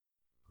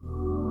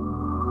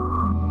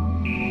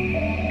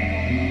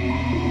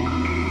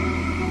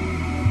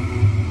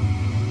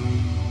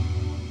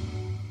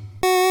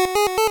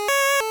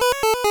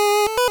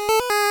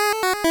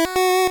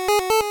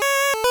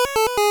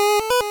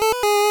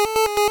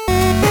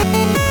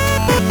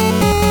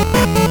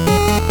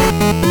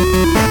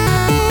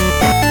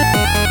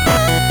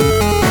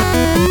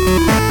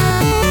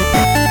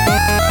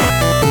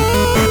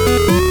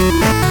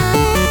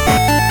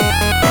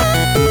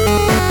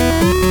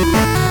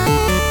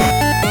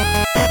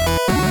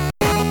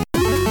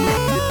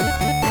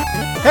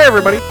Hey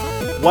everybody!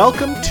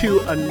 Welcome to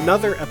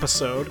another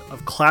episode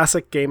of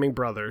Classic Gaming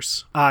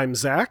Brothers. I'm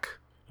Zach.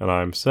 And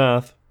I'm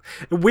Seth.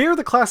 We're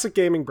the Classic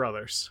Gaming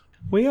Brothers.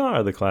 We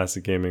are the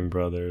Classic Gaming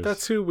Brothers.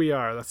 That's who we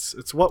are.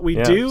 It's what we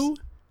do.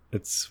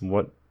 It's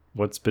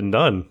what's been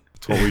done.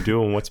 It's what we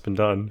do and what's been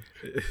done.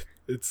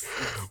 It's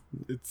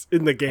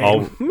in the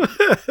game.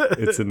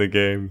 It's in the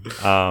game.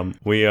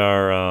 We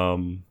are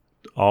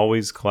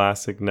always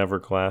classic, never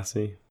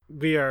classy.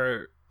 We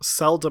are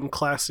seldom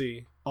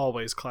classy,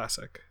 always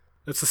classic.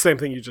 It's the same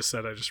thing you just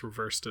said. I just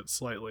reversed it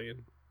slightly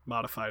and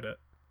modified it.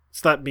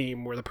 It's that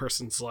meme where the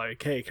person's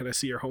like, hey, can I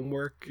see your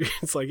homework?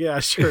 It's like,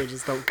 yeah, sure,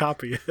 just don't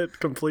copy it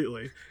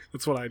completely.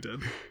 That's what I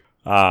did.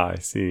 I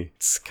see.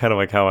 It's kind of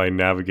like how I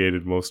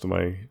navigated most of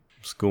my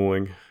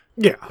schooling.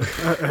 Yeah,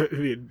 I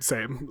mean,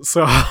 same.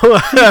 So,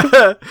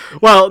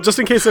 well, just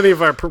in case any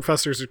of our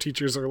professors or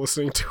teachers are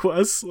listening to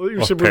us,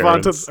 we should move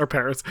on to our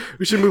parents.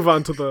 We should move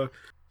on to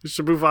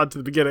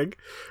the beginning,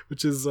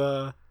 which is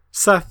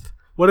Seth.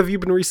 What have you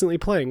been recently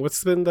playing?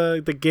 What's been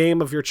the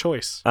game of your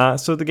choice?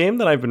 So the game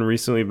that I've been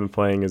recently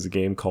playing is a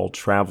game called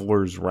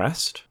Traveler's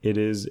Rest. It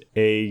is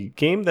a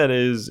game that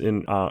is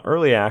in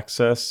early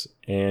access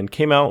and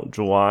came out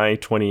July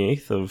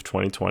 28th of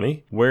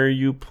 2020, where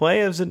you play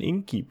as an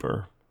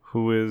innkeeper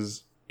who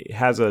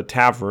has a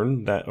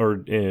tavern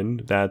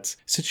that's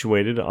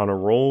situated on a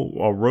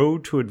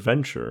road to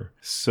adventure.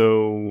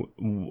 So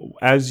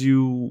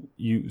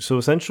so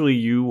essentially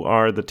you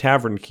are the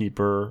tavern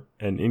keeper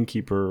and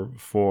innkeeper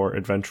for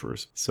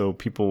adventurers. So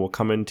people will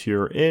come into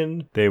your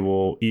inn, they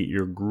will eat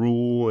your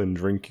gruel and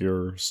drink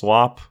your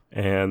slop,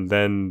 and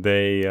then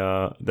they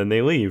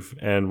leave.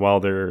 And while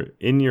they're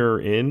in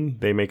your inn,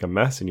 they make a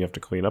mess and you have to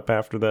clean up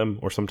after them,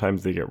 or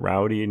sometimes they get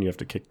rowdy and you have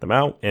to kick them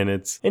out. And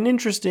it's an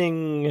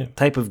interesting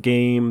type of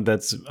game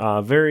that's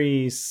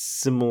very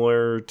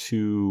similar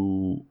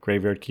to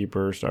Graveyard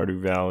Keeper,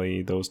 Stardew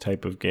Valley, those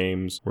type of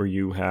games where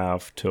you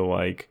have to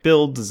like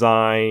build,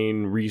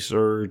 design,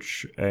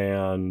 research,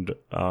 and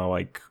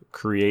like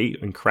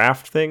create and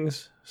craft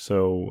things.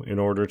 So in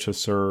order to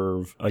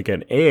serve like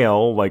an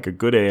ale, like a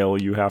good ale,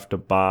 you have to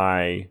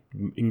buy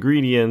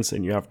ingredients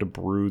and you have to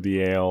brew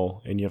the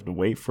ale and you have to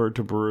wait for it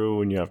to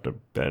brew and you have to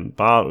then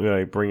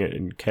bring it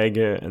and keg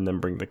it and then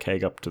bring the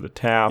keg up to the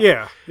tap.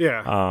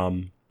 Yeah.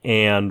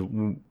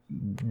 And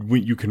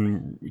you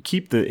can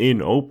keep the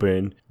inn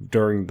open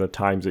during the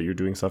times that you're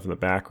doing stuff in the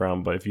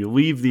background, but if you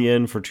leave the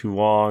inn for too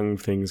long,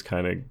 things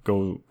kind of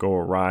go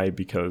awry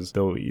because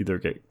they'll either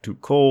get too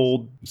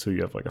cold, so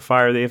you have like a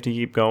fire they have to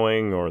keep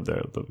going, or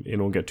the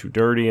inn will get too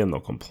dirty and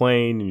they'll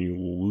complain and you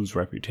will lose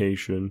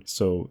reputation.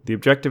 So the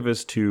objective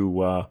is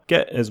to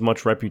get as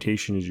much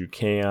reputation as you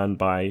can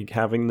by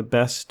having the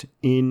best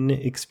inn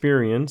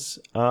experience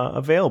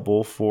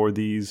available for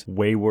these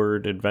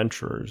wayward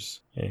adventurers.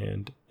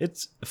 And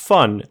it's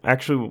fun.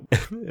 Actually,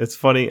 it's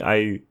funny.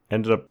 I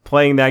ended up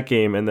playing that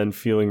game and then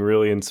feeling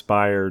really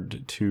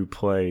inspired to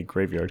play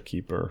Graveyard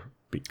Keeper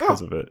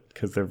because of it,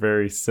 because they're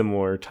very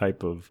similar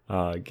type of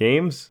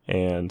games.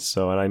 And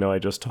I know I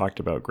just talked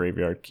about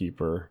Graveyard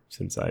Keeper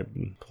since I've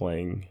been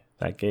playing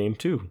that game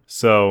too.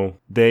 So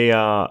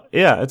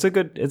it's a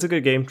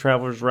good game,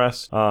 Traveler's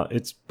Rest.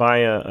 It's by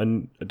a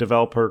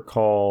developer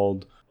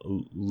called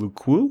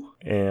Luku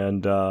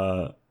and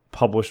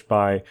recommended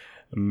by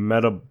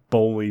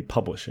Metaboli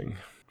Publishing,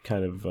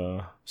 kind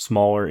of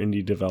smaller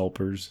indie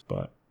developers,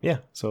 but yeah,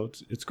 so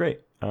it's great.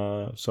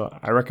 So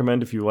I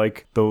recommend, if you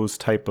like those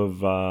type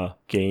of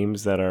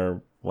games that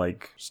are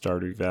like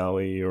Stardew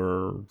Valley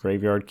or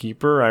Graveyard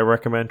Keeper, I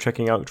recommend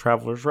checking out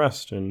Traveler's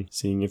Rest and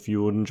seeing if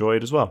you would enjoy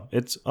it as well.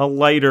 It's a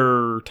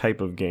lighter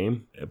type of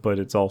game, but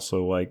it's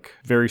also like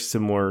very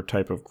similar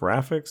type of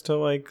graphics to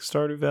like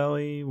Stardew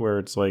Valley, where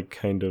it's like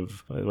kind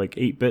of like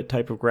 8-bit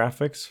type of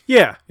graphics.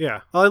 Yeah.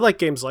 Well, I like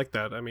games like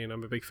that. I mean,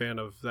 I'm a big fan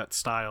of that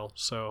style,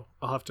 so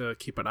I'll have to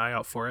keep an eye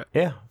out for it.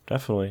 Yeah,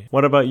 definitely.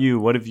 What about you?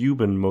 What have you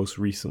been most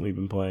recently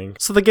been playing?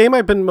 So the game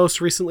I've been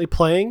most recently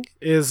playing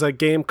is a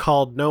game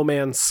called No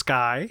Man's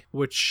Sky,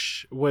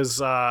 which was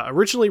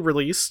originally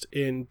released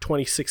in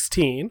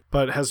 2016,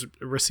 but has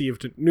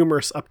received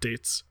numerous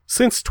updates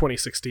since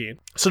 2016.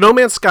 So No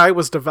Man's Sky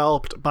was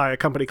developed by a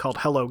company called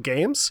Hello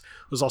Games.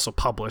 It was also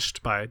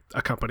published by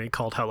a company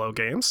called Hello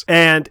Games.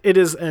 And it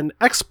is an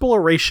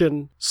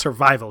exploration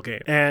survival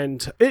game.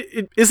 And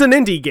it is an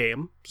indie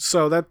game.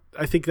 So that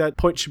I think that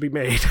point should be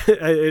made.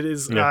 It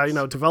is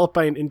developed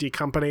by an indie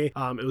company.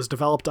 It was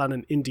developed on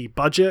an indie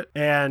budget,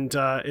 and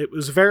it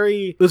was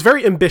very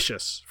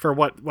ambitious for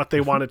what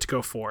they wanted to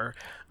go for.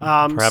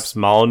 Perhaps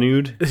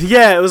Molyneux?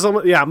 Yeah, it was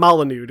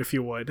Molyneux, if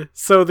you would.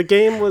 So the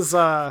game is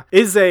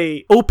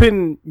a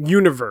open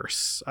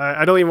universe.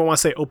 I don't even want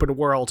to say open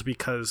world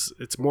because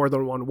it's more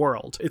than one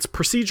world. It's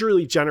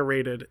procedurally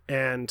generated,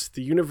 and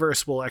the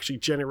universe will actually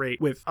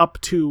generate with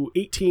up to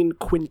 18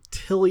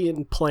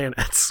 quintillion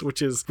planets,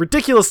 which is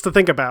ridiculous to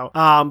think about.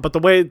 But the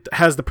way it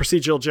has the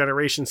procedural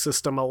generation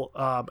system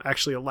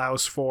actually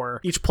allows for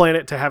each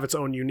planet to have its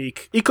own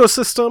unique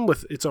ecosystem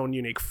with its own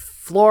unique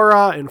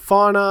flora and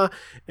fauna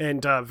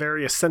and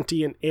various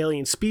sentient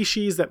alien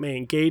species that may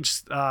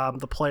engage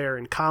the player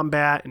in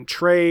combat and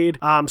trade.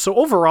 So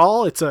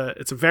overall, it's a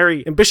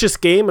very ambitious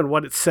game in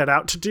what it set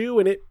out to do,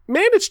 and it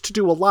managed to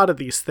do a lot of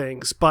these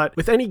things. But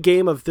with any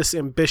game of this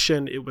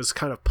ambition, it was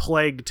kind of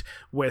plagued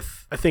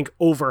with, I think,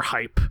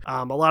 overhype.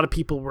 A lot of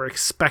people were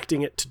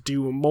expecting it to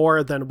do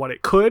more than what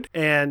it could,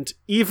 and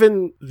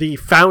even the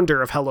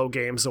founder of Hello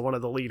Games, one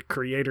of the lead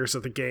creators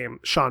of the game,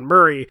 Sean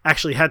Murray,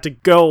 actually had to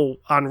go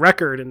on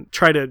record and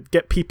try to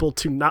get people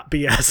to not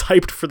be as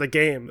hyped for the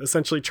game,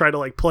 essentially try to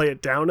like play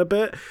it down a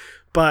bit.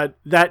 But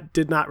that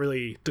did not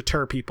really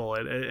deter people.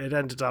 It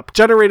ended up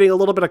generating a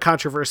little bit of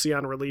controversy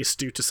on release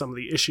due to some of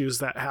the issues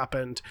that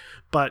happened.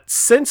 But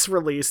since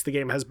release, the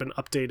game has been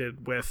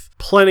updated with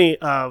plenty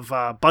of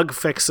bug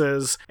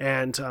fixes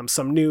and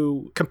some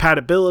new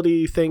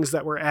compatibility things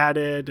that were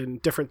added,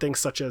 and different things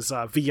such as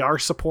VR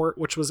support,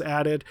 which was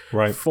added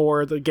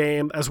for the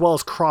game, as well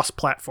as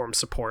cross-platform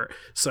support.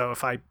 So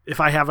if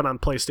I have it on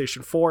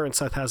PlayStation 4 and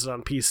Seth has it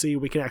on PC,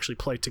 we can actually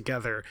play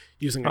together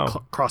using a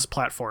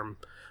cross-platform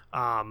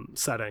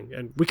setting,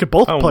 and we could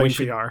both play in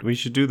VR. We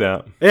should do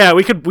that. Yeah,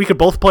 we could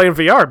both play in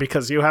VR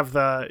because you have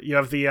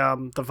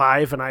the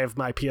Vive and I have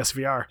my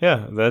PSVR.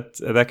 Yeah,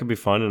 that could be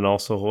fun and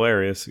also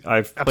hilarious.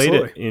 I've played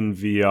it in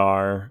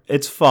VR.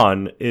 It's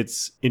fun.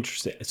 It's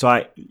interesting.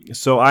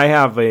 So I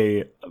have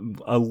a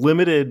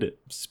limited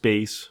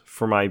space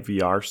for my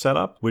VR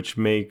setup, which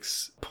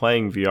makes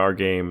playing VR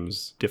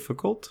games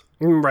difficult.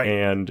 Right.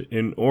 And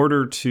in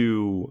order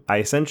to, I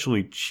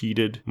essentially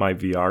cheated my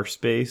VR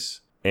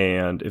space.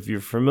 And if you're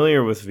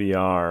familiar with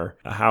VR,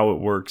 how it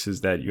works is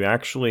that you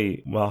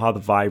actually, how the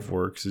Vive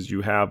works is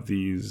you have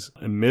these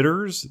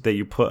emitters that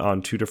you put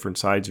on two different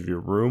sides of your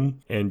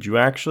room, and you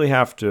actually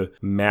have to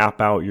map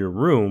out your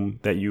room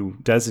that you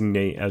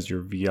designate as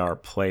your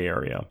VR play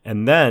area.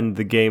 And then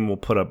the game will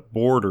put up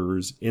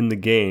borders in the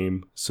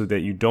game so that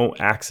you don't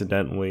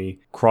accidentally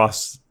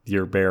cross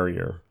your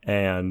barrier.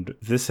 And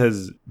this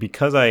has,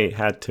 because I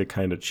had to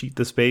kind of cheat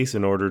the space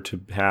in order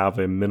to have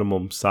a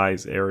minimum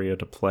size area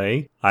to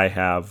play, I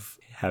have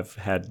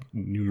had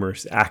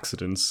numerous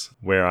accidents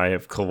where I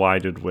have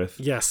collided with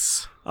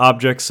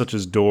objects such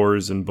as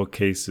doors and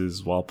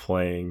bookcases while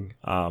playing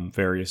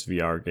various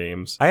VR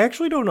games. I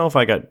actually don't know if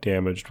I got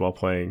damaged while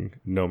playing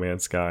No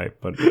Man's Sky,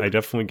 but I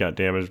definitely got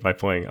damaged by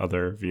playing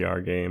other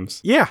VR games.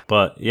 Yeah.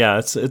 But yeah,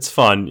 it's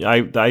fun.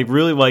 I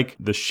really like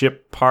the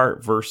ship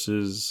part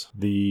versus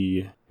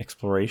the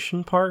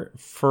exploration part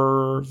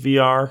for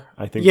VR.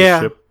 I think the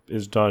ship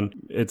is done.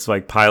 It's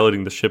like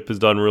piloting the ship is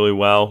done really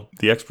well.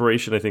 The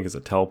exploration, I think, is a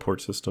teleport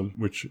system,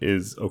 which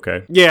is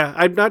okay. Yeah,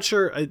 I'm not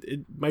sure.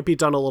 It might be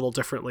done a little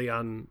differently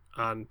on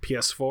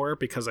PS4,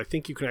 because I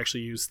think you can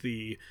actually use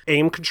the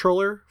aim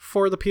controller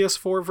for the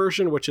PS4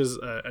 version, which is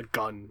a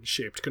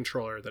gun-shaped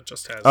controller that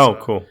just has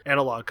cool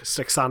analog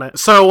sticks on it.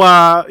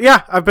 So,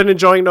 yeah, I've been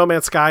enjoying No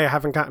Man's Sky. I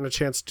haven't gotten a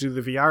chance to do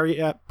the VR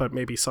yet, but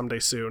maybe someday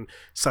soon,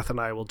 Seth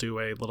and I will do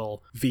a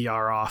little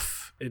VR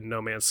off in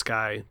No Man's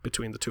Sky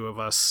between the two of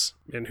us.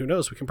 And who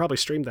knows, we can probably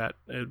stream that.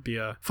 It'd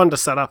be fun to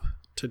set up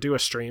to do a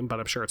stream, but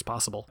I'm sure it's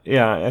possible.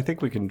 Yeah, I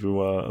think we can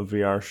do a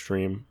VR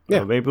stream.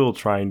 Yeah. Maybe we'll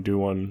try and do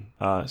one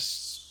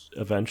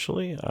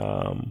eventually,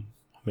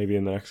 maybe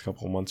in the next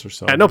couple of months or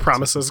so. Yeah, no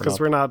promises, because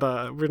we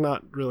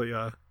don't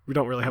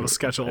really have a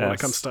schedule when it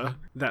comes to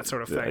that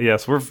sort of thing.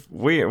 Yes,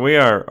 we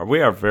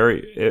are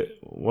very.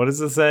 What is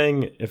the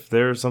saying? If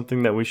there's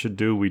something that we should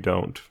do, we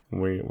don't.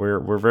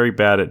 We're very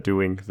bad at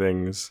doing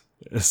things.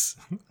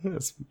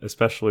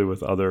 Especially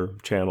with other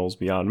channels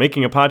beyond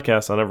making a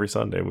podcast on every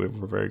Sunday. We're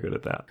very good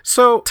at that.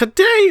 So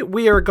today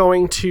we are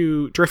going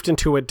to drift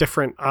into a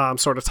different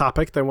sort of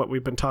topic than what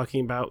we've been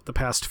talking about the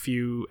past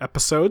few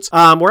episodes.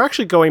 We're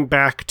actually going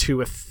back to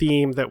a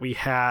theme that we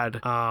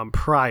had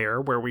prior,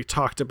 where we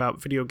talked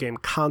about video game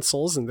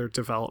consoles and their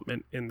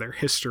development in their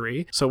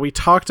history. So we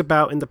talked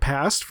about in the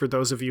past, for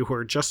those of you who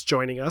are just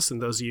joining us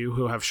and those of you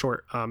who have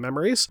short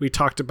memories, we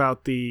talked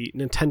about the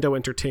Nintendo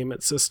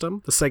Entertainment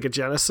System, the Sega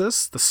Genesis,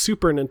 the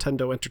Super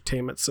Nintendo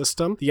Entertainment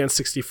System, the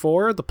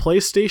N64, the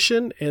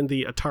PlayStation, and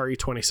the Atari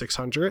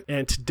 2600.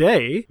 And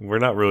today... We're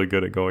not really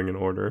good at going in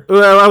order.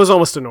 Well, I was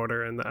almost in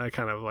order, and I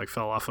kind of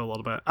fell off a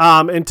little bit.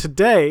 And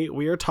today,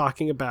 we are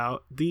talking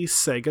about the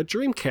Sega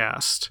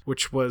Dreamcast,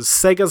 which was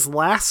Sega's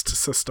last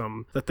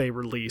system that they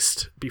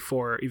released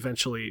before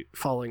eventually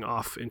falling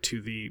off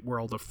into the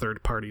world of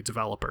third-party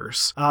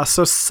developers.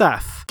 So,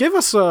 Seth, give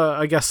us,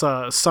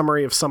 a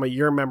summary of some of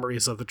your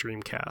memories of the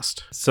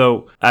Dreamcast.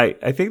 So, I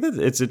think that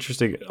it's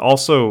interesting.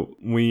 Also,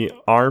 we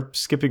are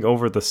skipping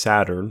over the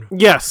Saturn.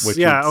 Yes. Which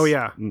yeah. Oh,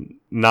 yeah.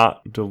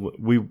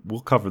 We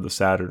will cover the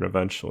Saturn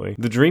eventually.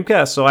 The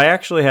Dreamcast. So I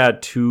actually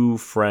had two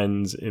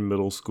friends in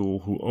middle school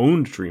who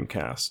owned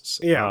Dreamcasts.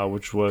 Yeah.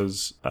 Which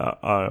was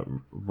a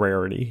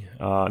rarity.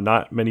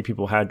 Not many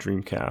people had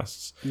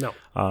Dreamcasts. No.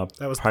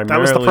 That was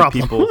primarily the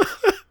problem.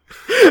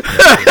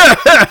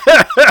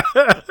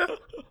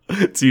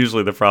 It's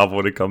usually the problem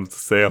when it comes to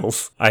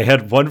sales. I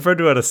had one friend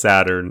who had a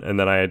Saturn, and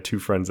then I had two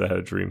friends that had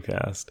a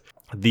Dreamcast.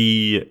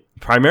 The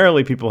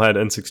primarily people had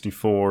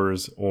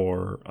N64s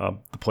or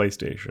the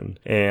PlayStation.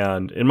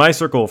 And in my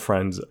circle of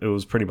friends, it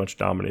was pretty much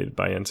dominated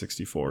by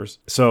N64s.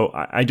 So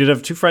I did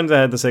have two friends that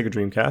had the Sega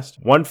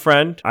Dreamcast. One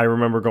friend, I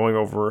remember going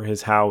over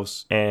his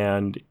house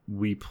and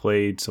we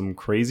played some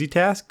Crazy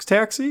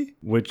Taxi,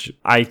 which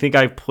I think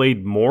I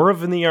played more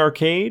of in the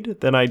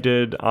arcade than I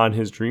did on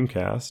his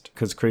Dreamcast,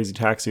 because Crazy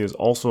Taxi is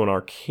also an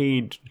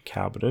arcade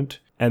cabinet.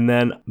 And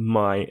then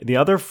the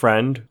other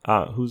friend,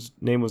 whose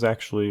name was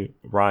actually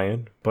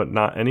Ryan, but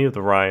not any of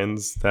the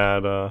Ryans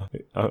that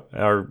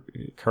are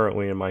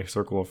currently in my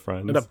circle of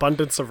friends. An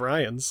abundance of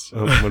Ryans.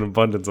 An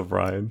abundance of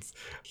Ryans.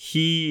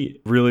 He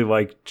really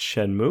liked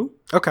Shenmue.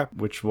 Okay.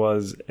 Which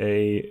was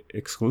a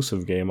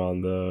exclusive game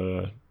on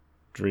the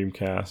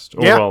Dreamcast.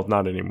 Yeah. Well,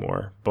 not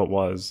anymore, but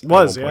was.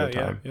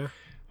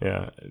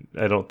 Yeah.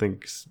 I don't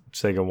think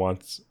Sega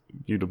wants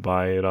you to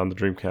buy it on the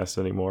Dreamcast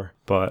anymore,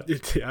 but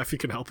yeah, if you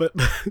can help it.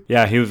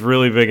 Yeah, he was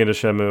really big into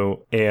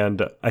Shenmue,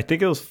 and I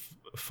think it was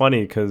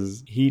funny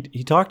because he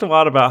talked a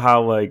lot about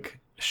how like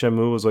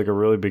Shenmue was like a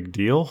really big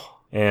deal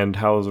and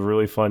how it was a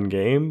really fun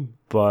game,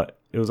 but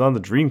it was on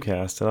the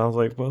Dreamcast, and I was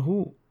like, well,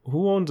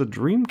 who owns a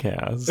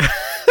Dreamcast?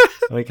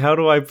 Like, how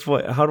do I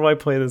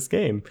play this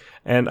game?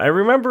 And I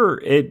remember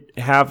it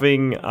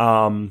having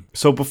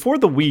so before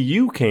the Wii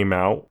U came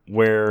out,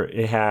 where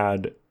it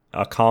had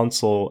a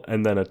console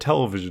and then a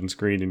television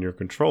screen in your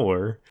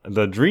controller,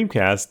 the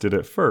Dreamcast did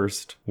it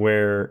first,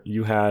 where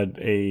you had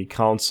a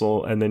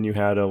console and then you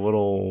had a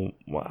little,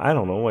 I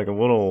don't know, like a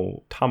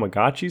little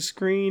Tamagotchi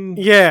screen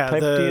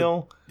type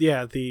deal.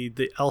 Yeah, the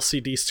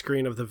LCD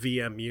screen of the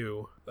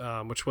VMU,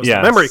 which was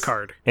the memory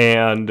card.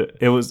 And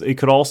it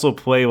could also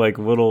play like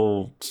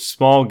little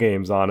small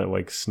games on it,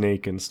 like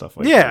Snake and stuff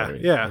like that.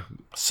 Right? Yeah.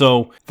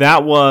 So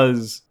that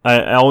was,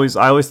 I always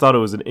thought it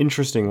was an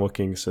interesting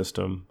looking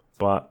system.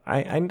 But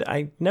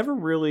I never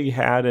really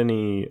had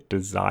any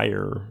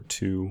desire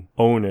to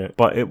own it.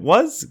 But it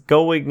was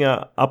going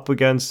up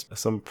against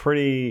some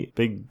pretty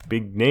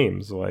big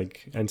names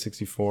like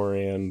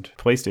N64 and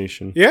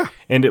PlayStation. Yeah.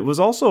 And it was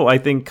also, I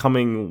think,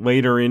 coming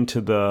later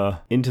into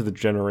the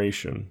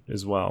generation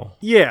as well.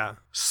 Yeah.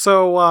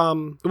 So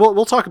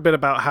we'll talk a bit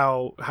about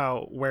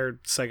how where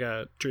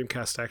Sega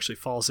Dreamcast actually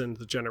falls into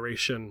the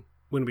generation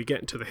when we get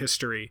into the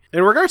history.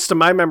 In regards to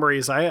my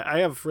memories, I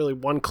have really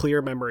one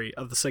clear memory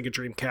of the Sega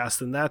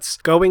Dreamcast, and that's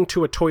going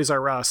to a Toys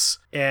R Us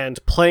and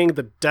playing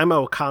the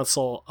demo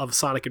console of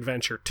Sonic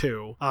Adventure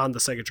 2 on the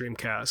Sega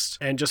Dreamcast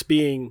and just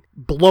being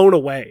blown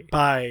away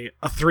by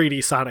a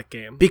 3D Sonic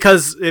game.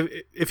 Because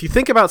if you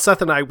think about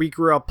Seth and I, we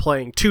grew up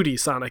playing 2D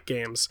Sonic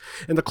games,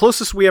 and the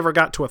closest we ever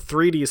got to a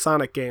 3D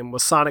Sonic game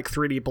was Sonic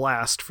 3D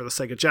Blast for the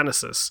Sega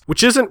Genesis,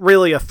 which isn't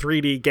really a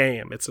 3D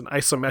game. It's an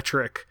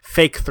isometric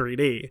fake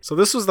 3D. So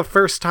this was the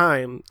first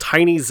time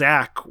Tiny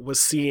Zach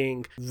was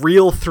seeing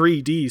real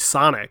 3D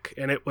Sonic,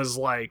 and it was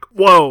like,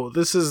 whoa,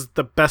 this is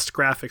the best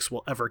graphics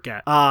we'll ever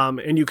get.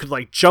 And you could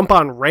like jump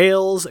on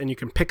rails, and you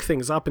can pick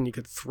things up, and you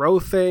could throw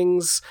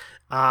things.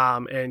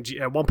 And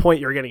at one point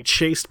you're getting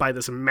chased by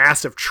this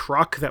massive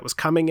truck that was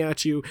coming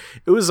at you.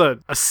 It was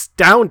an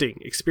astounding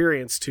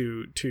experience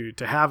to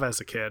have as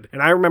a kid.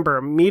 And I remember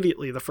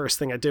immediately the first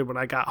thing I did when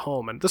I got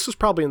home, and this was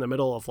probably in the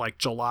middle of like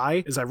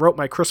July, is I wrote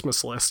my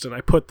Christmas list and I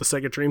put the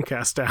Sega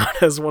Dreamcast down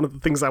as one of the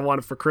things I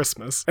wanted for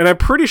Christmas. And I'm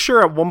pretty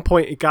sure at one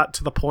point it got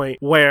to the point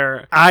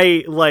where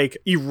I like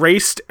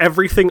erased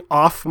everything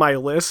off my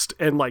list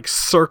and like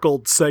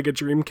circled Sega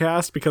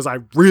Dreamcast because I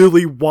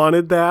really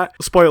wanted that.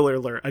 Spoiler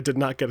alert, I did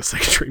not get a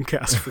Sega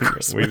Dreamcast for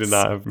Christmas. We did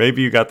not have.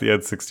 Maybe you got the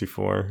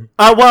N64.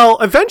 Well,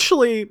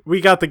 eventually we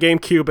got the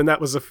GameCube, and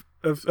that was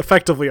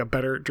effectively a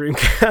better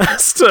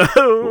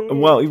Dreamcast.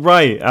 Well,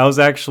 right. I was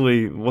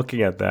actually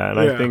looking at that,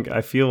 and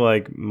I feel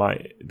like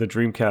the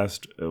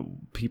Dreamcast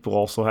people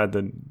also had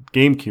the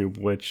GameCube,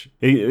 which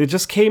it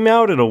just came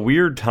out at a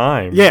weird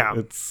time.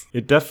 Yeah,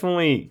 it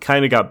definitely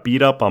kind of got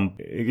beat up on.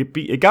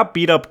 It got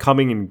beat up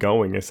coming and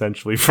going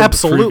essentially from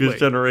the previous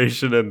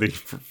generation and the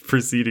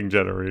preceding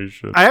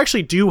generation. I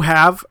actually do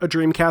have a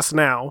Dreamcast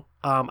now.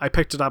 I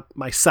picked it up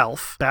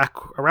myself back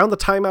around the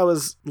time I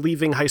was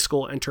leaving high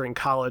school, entering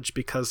college,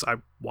 because I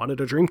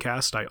wanted a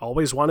Dreamcast. I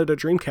always wanted a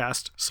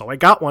Dreamcast, so I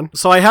got one.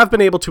 So I have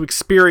been able to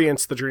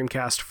experience the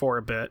Dreamcast for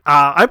a bit.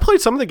 I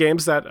played some of the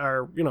games that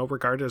are,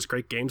 regarded as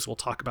great games. We'll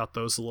talk about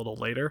those a little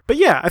later. But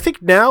yeah, I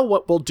think now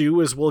what we'll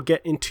do is we'll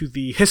get into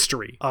the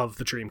history of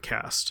the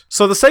Dreamcast.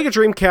 So the Sega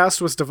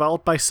Dreamcast was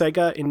developed by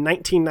Sega in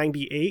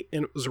 1998,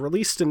 and it was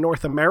released in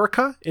North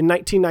America in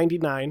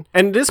 1999,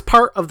 and it is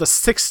part of the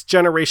 6th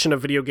generation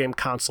of video game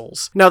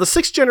consoles. Now, the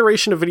 6th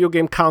generation of video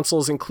game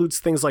consoles includes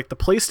things like the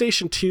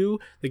PlayStation 2,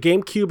 the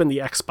GameCube, and the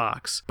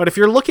Xbox. But if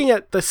you're looking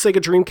at the Sega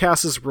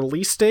Dreamcast's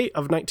release date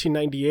of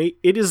 1998,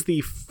 it is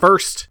the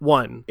first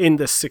one in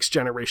this 6th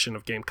generation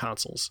of game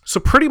consoles. So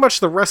pretty much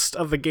the rest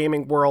of the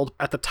gaming world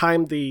at the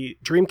time the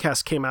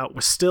Dreamcast came out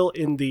was still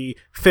in the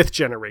 5th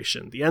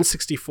generation, the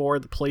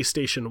N64, the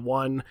PlayStation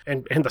 1,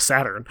 and the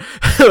Saturn,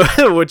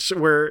 which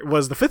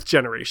was the 5th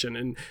generation.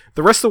 And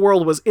the rest of the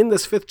world was in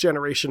this 5th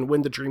generation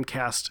when the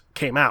Dreamcast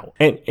came out.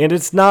 And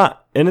it's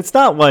not And it's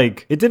not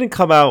like it didn't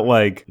come out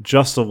like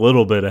just a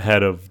little bit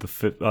ahead of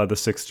the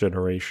sixth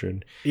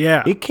generation.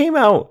 Yeah. It came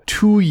out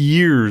 2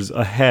 years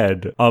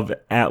ahead of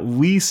at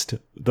least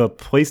the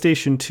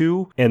PlayStation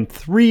 2 and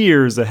 3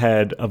 years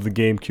ahead of the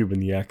GameCube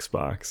and the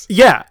Xbox.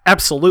 Yeah,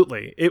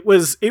 absolutely. It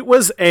was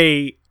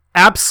a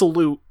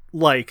absolute,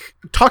 like,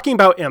 talking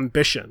about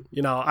ambition.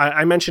 You know,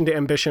 I mentioned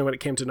ambition when it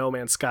came to No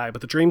Man's Sky,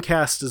 but the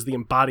Dreamcast is the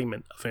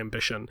embodiment of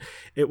ambition.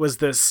 It was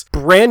this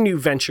brand new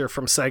venture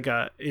from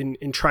Sega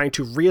in trying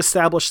to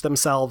reestablish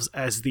themselves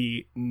as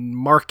the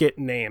market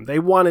name. They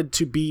wanted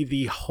to be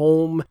the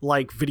home,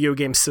 like, video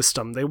game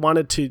system. They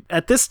wanted to,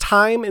 at this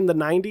time in the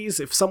 90s,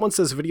 if someone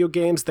says video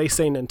games, they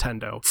say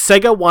Nintendo.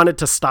 Sega wanted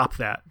to stop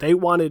that. They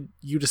wanted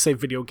you to say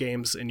video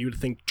games and you to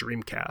think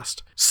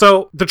Dreamcast.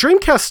 So the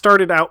Dreamcast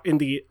started out in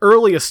the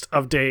earliest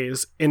of days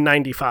in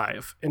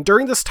 95. And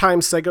during this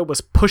time, Sega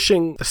was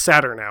pushing the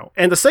Saturn out.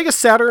 And the Sega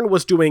Saturn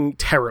was doing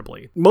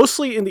terribly,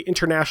 mostly in the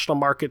international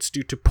markets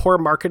due to poor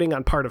marketing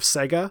on part of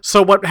Sega.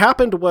 So what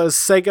happened was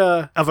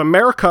Sega of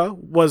America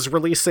was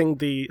releasing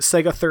the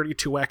Sega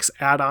 32X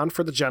add-on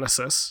for the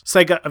Genesis.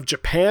 Sega of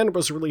Japan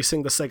was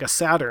releasing the Sega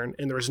Saturn,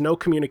 and there was no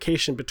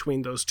communication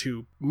between those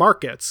two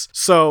markets.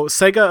 So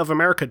Sega of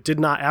America did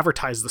not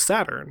advertise the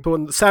Saturn. But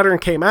when the Saturn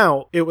came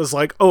out, it was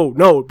like, oh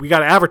no, we got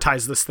to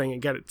advertise this thing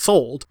and get it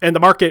sold. And the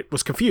market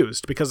was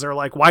confused because they're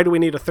like, why do we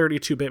need a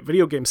 32-bit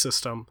video game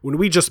system when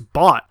we just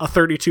bought a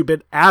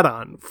 32-bit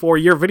add-on for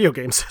your video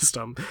game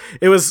system?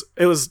 It was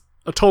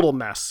a total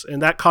mess, and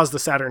that caused the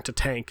Saturn to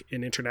tank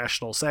in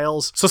international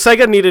sales. So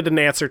Sega needed an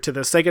answer to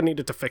this. Sega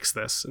needed to fix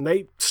this, and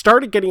they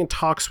started getting in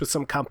talks with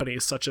some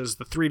companies such as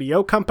the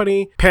 3DO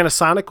company,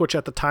 Panasonic, which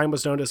at the time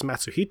was known as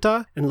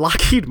Matsuhita, and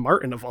Lockheed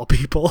Martin, of all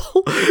people.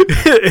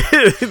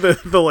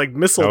 the like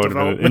missile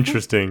development.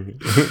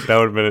 That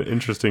would have been an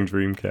interesting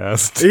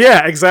Dreamcast.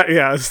 Yeah, exactly.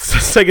 Yeah,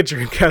 Sega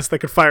Dreamcast that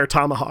could fire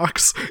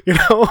tomahawks. You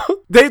know,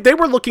 they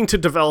were looking to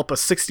develop a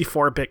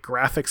 64-bit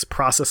graphics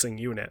processing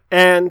unit,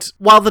 and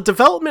while the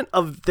development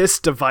of this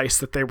device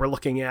that they were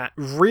looking at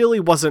really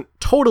wasn't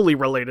totally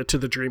related to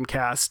the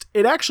Dreamcast,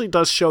 it actually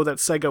does show that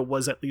Sega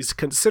was at least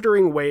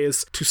considering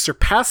ways to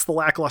surpass the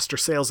lackluster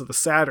sales of the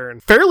Saturn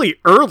fairly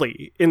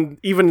early in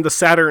even the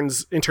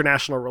Saturn's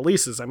international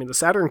releases. I mean, the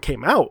Saturn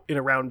came out in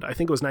around, I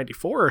think it was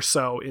 94 or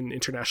so in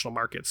international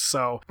markets.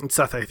 So, and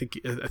Seth, I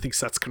think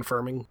Seth's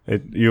confirming.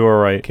 You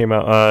were right. It came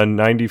out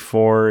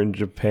 94 in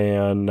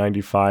Japan,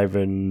 95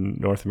 in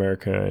North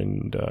America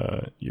and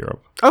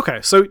Europe. Okay,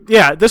 so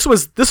yeah, this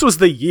was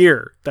the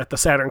year that the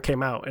Saturn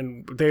came out,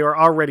 and they were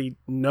already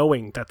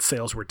knowing that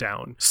sales were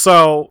down.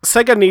 So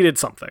Sega needed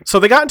something. So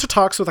they got into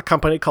talks with a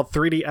company called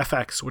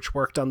 3DFX, which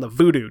worked on the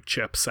Voodoo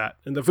chipset.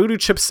 And the Voodoo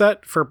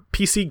chipset, for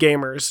PC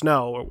gamers,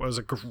 it was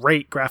a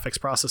great graphics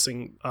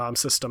processing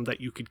system that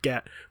you could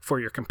get for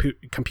your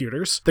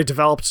computers. They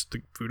developed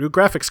the Voodoo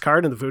graphics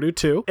card and the Voodoo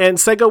 2, and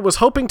Sega was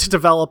hoping to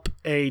develop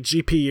a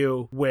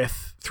GPU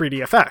with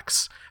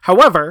 3DFX.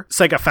 However,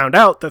 Sega found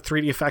out that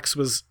 3DFX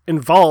was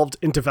involved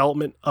in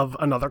development of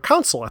another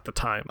console at the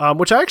time,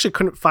 which I actually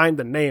couldn't find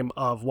the name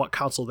of what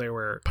console they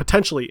were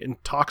potentially in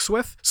talks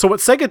with. So what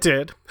Sega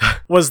did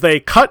was they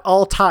cut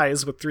all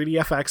ties with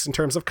 3DFX in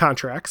terms of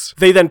contracts.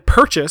 They then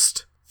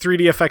purchased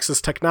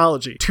 3DFX's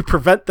technology to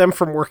prevent them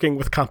from working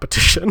with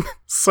competition.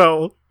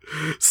 So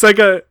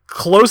Sega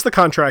closed the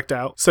contract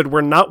out, said,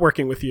 we're not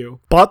working with you,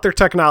 bought their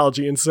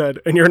technology, and said,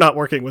 and you're not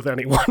working with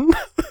anyone.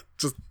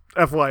 Just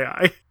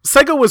FYI.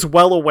 Sega was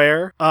well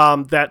aware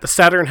that the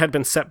Saturn had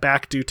been set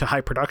back due to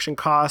high production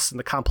costs and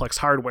the complex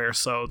hardware,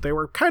 so they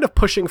were kind of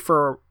pushing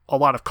for a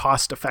lot of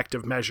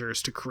cost-effective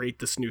measures to create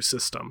this new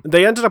system.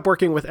 They ended up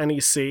working with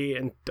NEC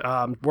and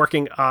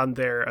working on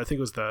their, I think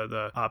it was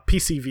the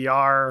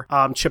PCVR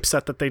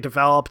chipset that they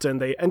developed,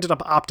 and they ended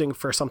up opting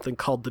for something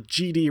called the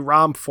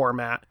GD-ROM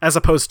format as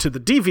opposed to the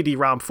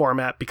DVD-ROM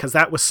format because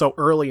that was so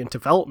early in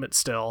development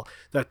still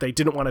that they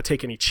didn't want to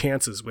take any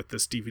chances with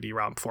this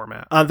DVD-ROM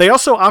format. They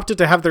also opted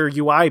to have their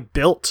UI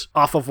built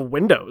off of a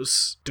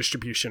Windows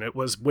distribution. It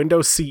was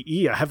Windows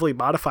CE, a heavily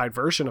modified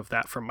version of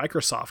that from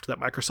Microsoft that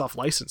Microsoft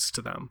licensed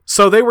to them.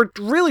 So they were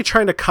really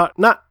trying to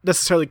not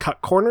necessarily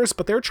cut corners,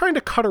 but they were trying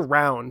to cut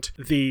around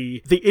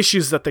the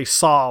issues that they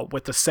saw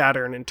with the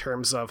Saturn in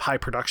terms of high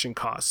production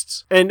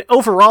costs. And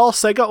overall,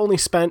 Sega only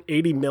spent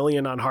 $80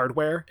 million on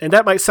hardware. And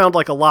that might sound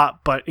like a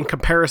lot, but in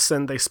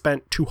comparison, they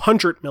spent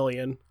 $200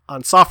 million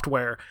on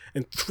software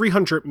and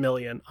 $300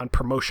 million on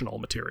promotional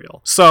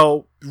material.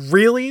 So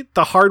really,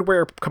 the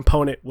hardware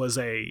component was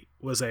a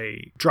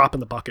drop in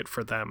the bucket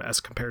for them as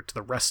compared to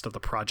the rest of the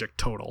project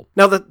total.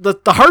 Now, the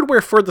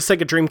hardware for the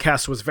Sega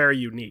Dreamcast was very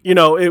unique. You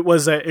know, it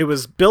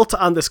was built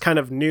on this kind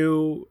of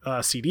new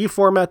CD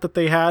format that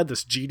they had,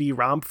 this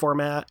GD-ROM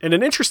format. And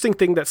an interesting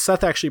thing that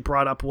Seth actually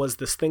brought up was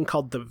this thing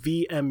called the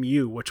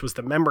VMU, which was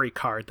the memory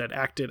card that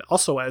acted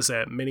also as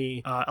a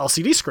mini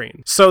LCD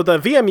screen. So the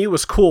VMU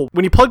was cool.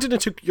 When you plugged it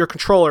into your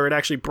controller, it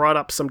actually brought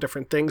up some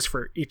different things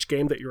for each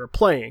game that you were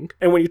playing.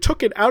 And when you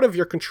took it it out of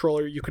your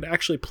controller, you could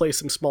actually play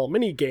some small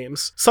mini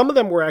games. Some of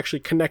them were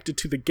actually connected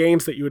to the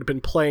games that you had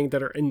been playing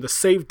that are in the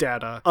save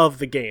data of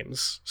the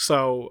games.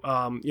 So,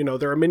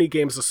 there are mini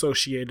games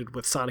associated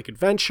with Sonic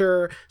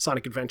Adventure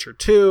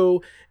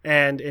 2,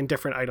 and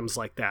different items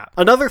like that.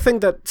 Another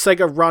thing that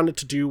Sega wanted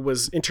to do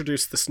was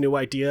introduce this new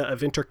idea of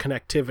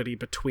interconnectivity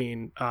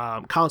between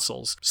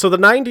consoles. So the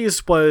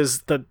 90s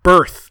was the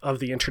birth of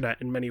the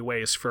internet in many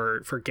ways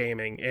for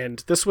gaming,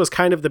 and this was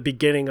kind of the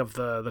beginning of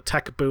the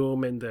tech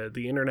boom and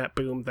the internet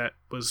boom that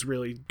was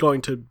really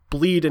going to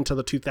bleed into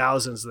the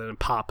 2000s and then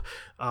pop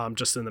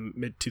just in the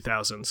mid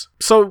 2000s.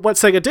 So what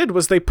Sega did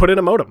was they put in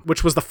a modem,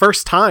 which was the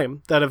first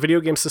time that a video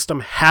game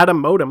system had a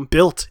modem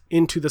built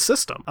into the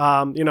system.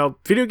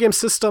 Video game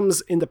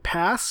systems in the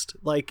past,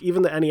 like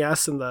even the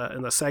NES and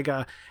the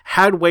Sega,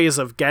 had ways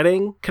of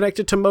getting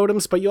connected to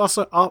modems, but you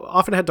also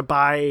often had to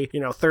buy,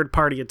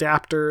 third-party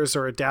adapters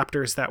or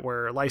adapters that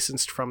were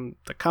licensed from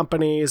the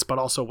companies, but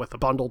also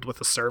bundled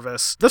with a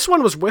service. This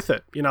one was with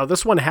it.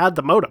 This one had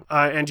the modem,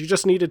 and you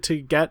just needed to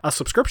get a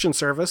subscription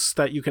service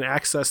that you can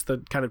access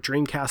the kind of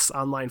Dreamcast's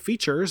online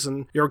features,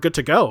 and you're good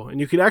to go. And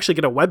you could actually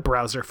get a web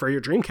browser for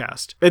your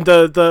Dreamcast. And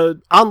the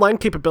online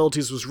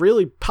capabilities was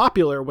really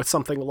popular with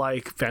something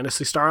like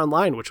Phantasy Star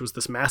Online, which was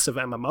this massive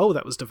MMO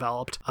that was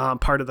developed,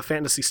 part of the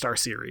Phantasy Star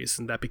series,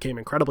 and that became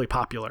incredibly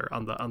popular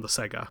on the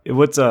Sega.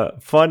 What's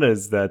fun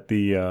is that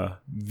the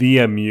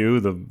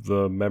VMU,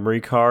 the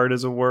memory card,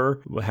 as it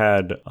were,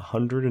 had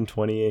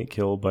 128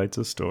 kilobytes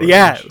of storage.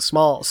 Yeah,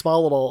 small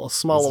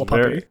little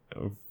puppy.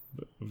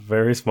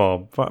 Very small,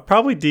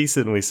 probably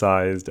decently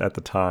sized at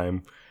the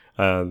time.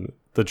 The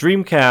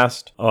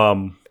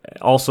Dreamcast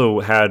also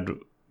had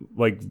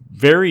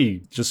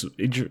very just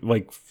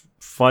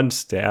fun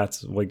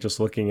stats. Just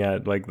looking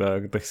at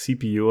the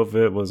CPU of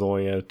it was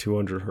only at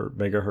 200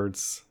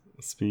 megahertz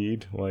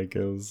speed. It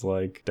was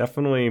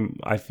definitely,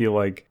 I feel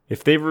like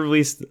if they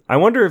released, I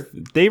wonder if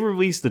they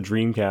released the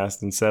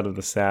Dreamcast instead of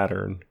the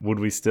Saturn, would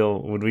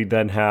we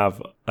then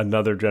have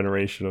another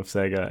generation of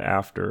Sega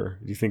after?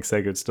 Do you think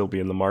Sega would still be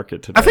in the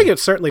market today? I think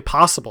it's certainly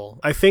possible.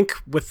 I think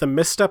with the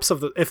missteps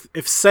of if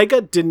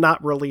Sega did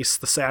not release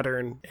the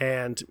Saturn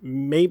and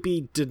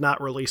maybe did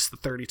not release the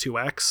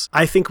 32X,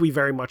 I think we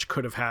very much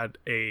could have had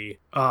we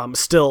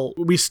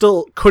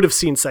still could have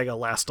seen Sega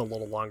last a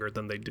little longer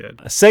than they did.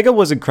 Sega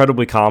was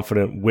incredibly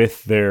confident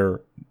with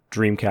their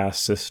Dreamcast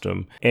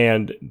system,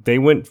 and they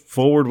went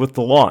forward with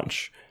the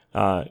launch.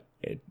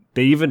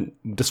 They even,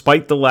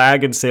 despite the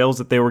lag in sales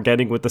that they were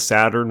getting with the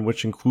Saturn,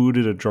 which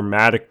included a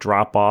dramatic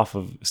drop-off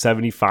of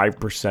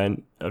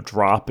 75%, a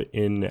drop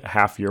in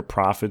half-year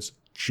profits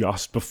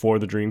just before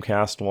the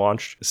Dreamcast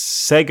launched,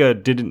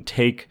 Sega didn't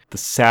take the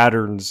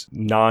Saturn's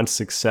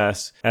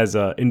non-success as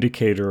an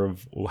indicator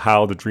of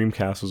how the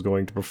Dreamcast was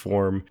going to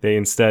perform. They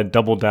instead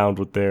doubled down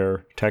with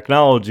their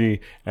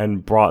technology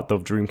and brought the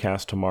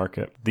Dreamcast to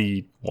market.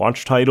 The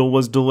launch title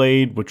was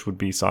delayed, which would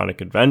be Sonic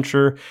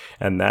Adventure,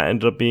 and that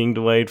ended up being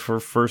delayed for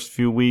the first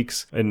few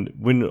weeks. And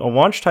when a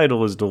launch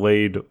title is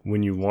delayed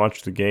when you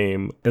launch the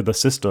game, the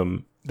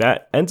system,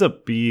 that ends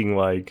up being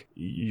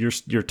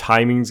your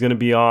timing's going to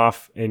be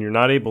off, and you're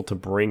not able to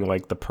bring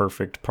the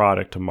perfect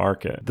product to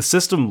market. The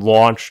system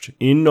launched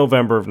in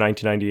November of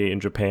 1998 in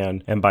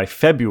Japan, and by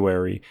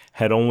February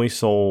had only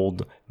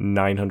sold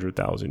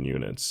 900,000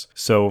 units.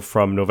 So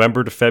from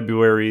November to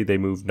February, they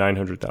moved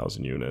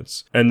 900,000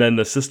 units. And then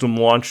the system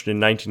launched in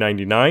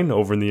 1999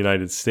 over in the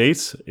United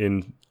States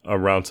in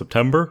around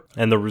September,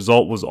 and the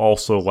result was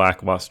also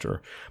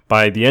lackluster.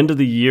 By the end of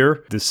the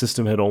year, the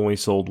system had only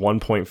sold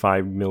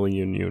 1.5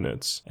 million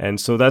units. And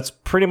so that's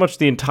pretty much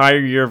the entire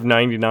year of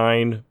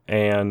 99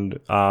 and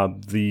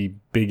the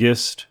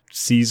biggest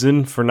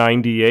season for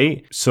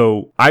 98.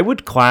 So I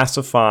would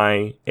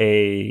classify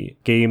a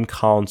game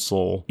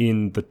console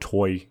in the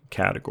toy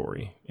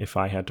category, if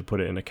I had to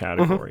put it in a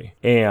category.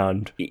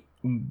 And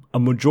a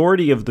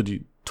majority of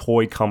the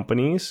toy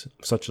companies,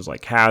 such as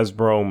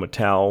Hasbro,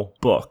 Mattel,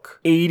 book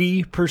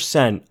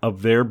 80%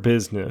 of their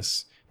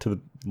business to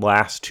the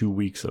last 2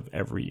 weeks of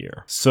every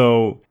year.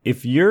 So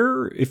if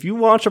you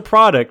launch a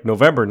product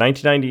November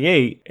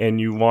 1998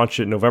 and you launch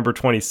it November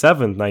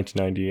 27th,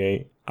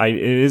 1998, it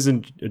is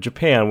in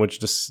Japan, which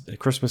just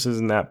Christmas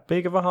isn't that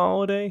big of a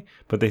holiday,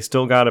 but they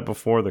still got it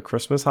before the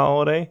Christmas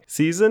holiday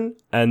season.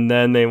 And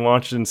then they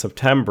launched it in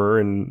September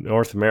in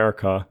North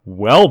America,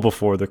 well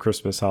before the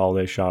Christmas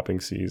holiday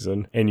shopping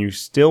season. And you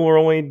still were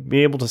only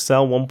be able to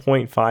sell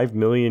 1.5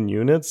 million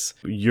units.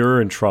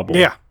 You're in trouble.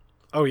 Yeah.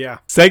 Oh, yeah.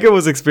 Sega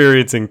was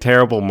experiencing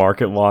terrible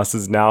market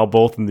losses now,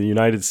 both in the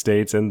United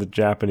States and the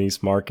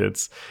Japanese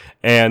markets.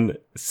 And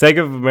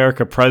Sega of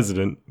America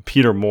president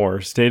Peter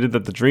Moore stated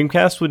that the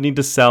Dreamcast would need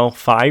to sell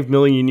 5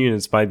 million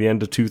units by the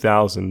end of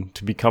 2000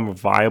 to become a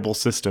viable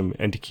system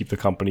and to keep the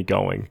company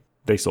going.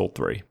 They sold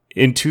 3.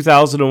 In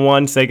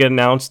 2001, Sega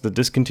announced the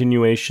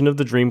discontinuation of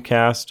the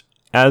Dreamcast,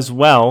 as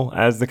well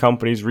as the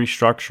company's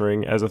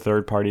restructuring as a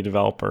third-party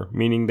developer,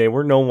 meaning they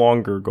were no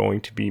longer going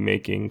to be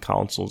making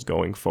consoles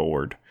going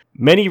forward.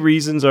 Many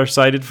reasons are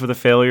cited for the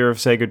failure of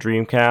Sega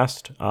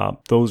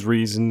Dreamcast. Those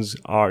reasons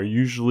are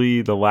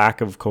usually the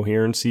lack of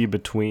coherency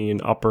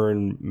between upper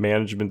and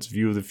management's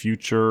view of the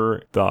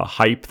future, the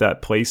hype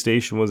that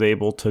PlayStation was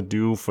able to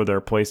do for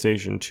their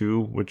PlayStation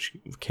 2, which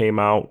came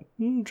out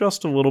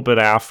just a little bit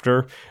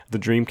after the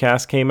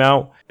Dreamcast came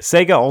out.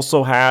 Sega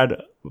also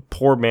had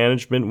poor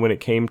management when it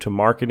came to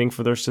marketing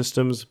for their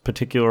systems,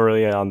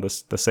 particularly on the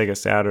Sega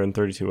Saturn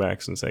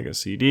 32X and Sega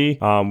CD,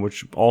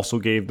 which also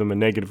gave them a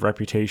negative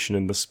reputation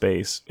in the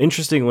space.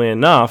 Interestingly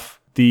enough,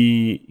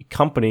 the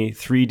company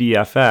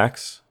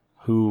 3DFX,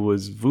 who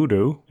was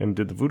Voodoo and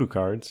did the Voodoo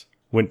cards,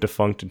 went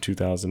defunct in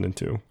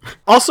 2002.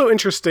 Also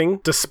interesting,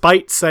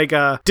 despite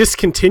Sega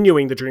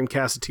discontinuing the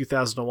Dreamcast in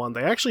 2001,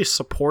 they actually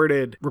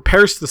supported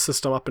repairs to the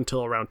system up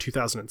until around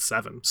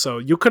 2007. So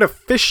you could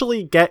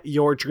officially get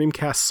your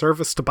Dreamcast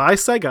serviced by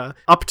Sega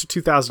up to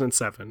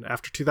 2007.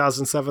 After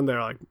 2007,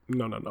 they're like,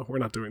 no, we're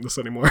not doing this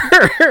anymore.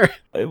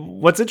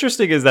 What's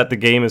interesting is that the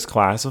game is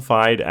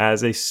classified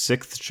as a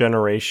sixth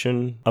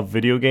generation of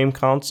video game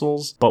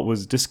consoles, but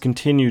was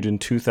discontinued in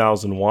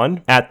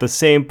 2001 at the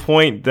same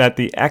point that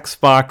the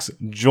Xbox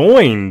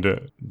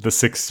joined the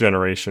sixth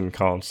generation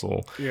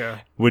console. Yeah.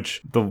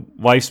 Which the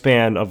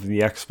lifespan of the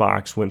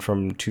Xbox went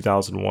from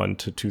 2001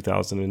 to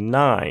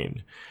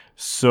 2009.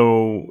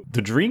 So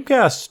the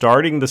Dreamcast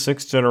starting the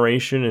sixth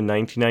generation in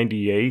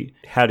 1998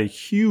 had a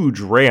huge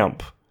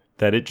ramp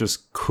that it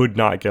just could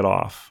not get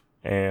off.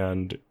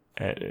 And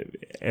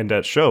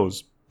that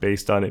shows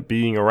based on it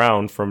being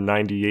around from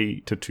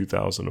 98 to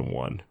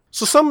 2001.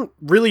 So some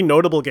really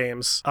notable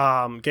games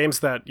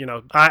that,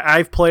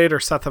 I've played or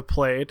Seth have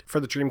played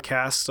for the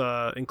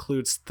Dreamcast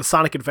includes the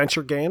Sonic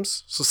Adventure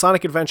games. So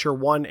Sonic Adventure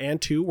 1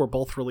 and 2 were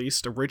both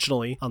released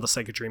originally on the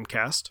Sega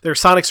Dreamcast. They're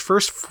Sonic's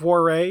first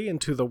foray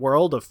into the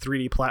world of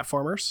 3D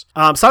platformers.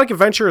 Sonic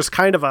Adventure is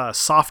kind of a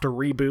softer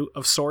reboot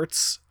of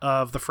sorts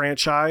of the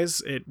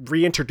franchise. It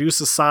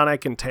reintroduces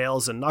Sonic and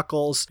Tails and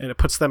Knuckles, and it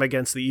puts them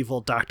against the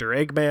evil Dr.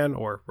 Eggman,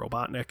 or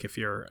Robotnik if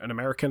you're an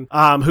American,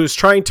 who's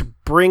trying to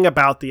bring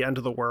about the end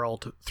of the world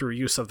through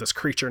use of this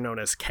creature known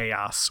as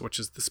Chaos, which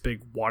is this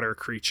big water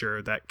creature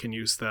that can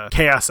use the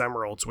Chaos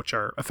Emeralds, which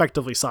are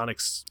effectively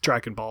Sonic's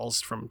Dragon Balls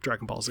from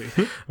Dragon Ball Z.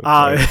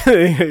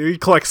 You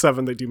collect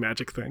 7, they do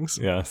magic things.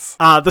 Yes.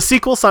 The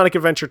sequel, Sonic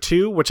Adventure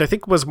 2, which I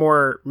think was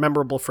more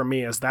memorable for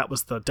me as that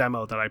was the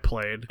demo that I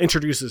played,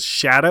 introduces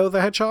Shadow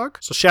the Hedgehog.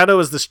 So Shadow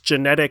is this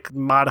genetic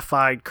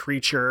modified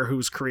creature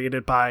who's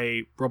created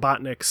by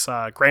Robotnik's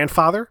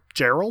grandfather,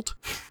 Gerald.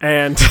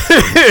 And,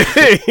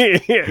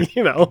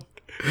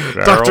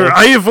 Dr.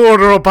 Ivor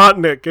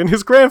Robotnik and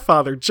his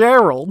grandfather,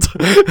 Gerald.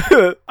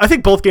 I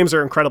think both games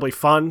are incredibly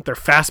fun. They're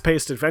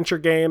fast-paced adventure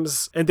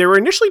games, and they were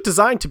initially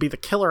designed to be the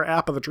killer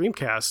app of the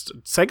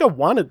Dreamcast. Sega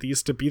wanted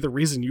these to be the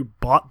reason you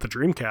bought the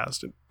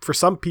Dreamcast. For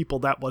some people,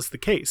 that was the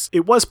case.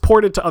 It was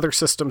ported to other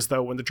systems,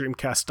 though, when the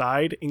Dreamcast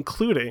died,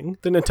 including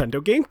the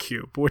Nintendo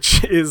GameCube,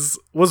 which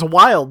was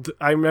wild.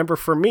 I remember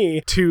for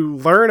me to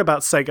learn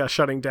about Sega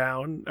shutting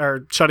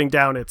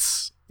down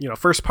its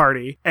first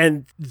party,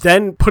 and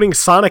then putting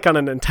Sonic on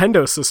a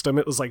Nintendo system,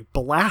 it was like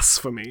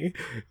blasphemy,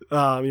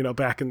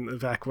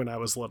 back when I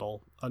was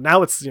little.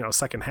 Now it's,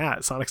 second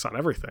hat. Sonic's on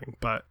everything.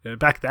 But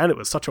back then it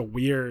was such a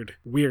weird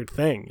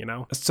thing,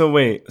 So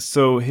wait,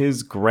 so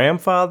his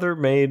grandfather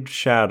made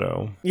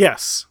Shadow.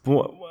 Yes.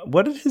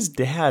 What did his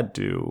dad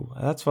do?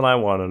 That's what I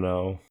want to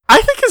know.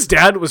 I think his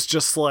dad was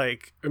just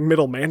like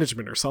middle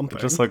management or something.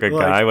 Just like a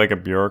guy, like a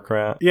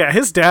bureaucrat. Yeah,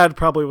 his dad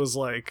probably was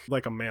like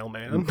a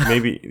mailman.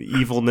 Maybe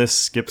evilness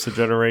skips a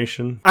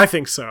generation. I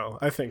think so.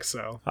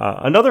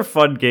 Another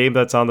fun game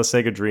that's on the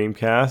Sega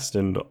Dreamcast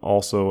and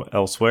also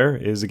elsewhere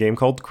is a game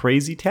called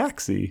Crazy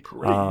Taxi.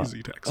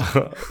 Crazy Taxi.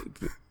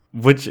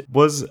 Which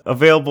was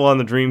available on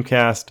the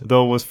Dreamcast,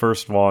 though was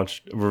first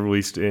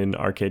released in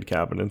arcade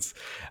cabinets.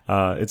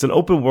 It's an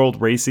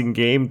open-world racing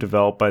game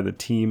developed by the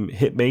team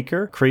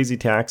Hitmaker. Crazy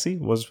Taxi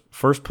was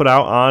first put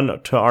out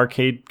on to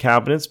arcade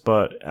cabinets,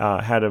 but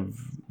had a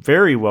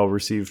very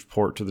well-received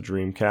port to the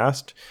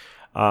Dreamcast.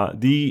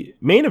 The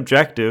main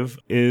objective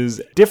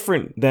is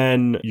different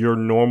than your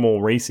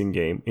normal racing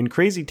game. In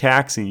Crazy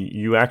Taxi,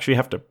 you actually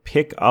have to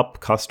pick up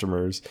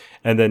customers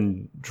and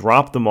then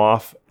drop them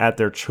off at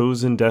their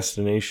chosen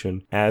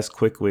destination as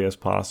quickly as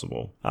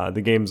possible.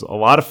 The game's a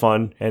lot of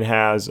fun and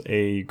has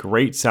a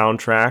great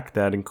soundtrack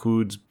that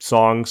includes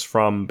songs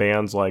from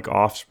bands like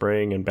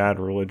Offspring and Bad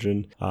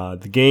Religion.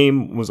 The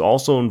game was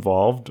also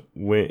involved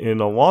in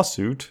a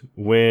lawsuit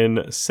when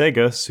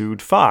Sega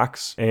sued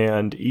Fox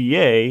and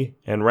EA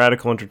and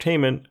Radical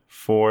Entertainment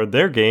for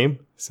their game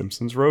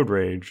Simpsons Road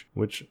Rage,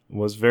 which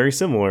was very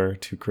similar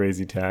to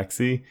Crazy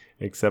Taxi,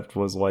 except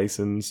was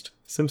licensed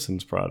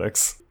Simpsons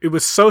products. It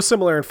was so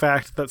similar, in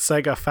fact, that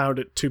Sega found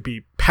it to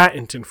be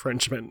patent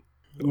infringement.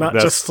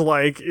 Just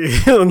like,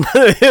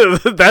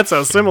 that's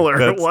how similar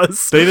it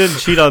was. They didn't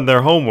cheat on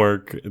their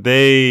homework.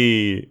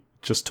 They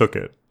just took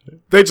it.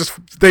 They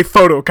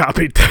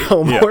photocopied the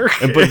homework.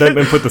 Yeah,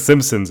 and put the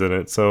Simpsons in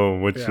it,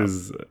 which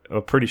is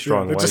a pretty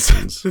strong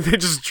license. They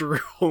just drew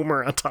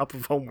Homer on top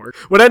of homework.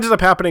 What ended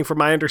up happening, from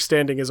my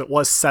understanding, is it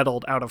was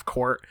settled out of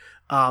court.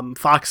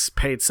 Fox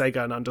paid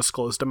Sega an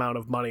undisclosed amount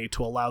of money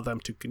to allow them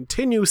to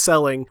continue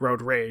selling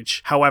Road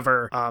Rage.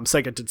 However,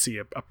 Sega did see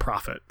a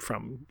profit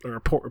a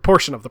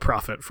portion of the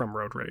profit from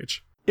Road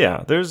Rage.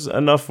 Yeah, there's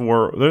enough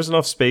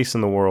space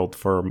in the world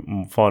for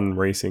fun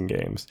racing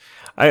games.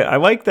 I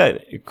like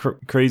that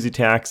Crazy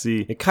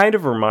Taxi. It kind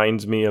of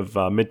reminds me of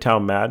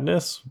Midtown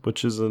Madness,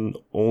 which is an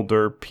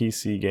older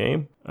PC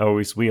game. At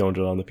least we owned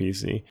it on the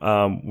PC,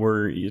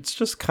 where it's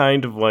just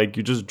kind of like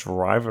you're just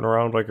driving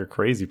around like a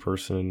crazy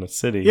person in the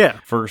city,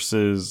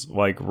 versus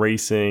like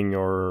racing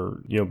or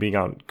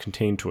being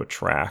contained to a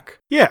track.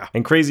 Yeah,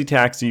 and Crazy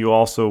Taxi, you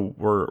also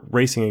were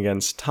racing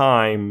against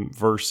time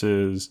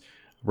versus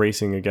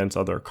racing against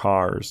other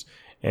cars,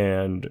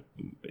 and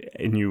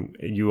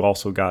you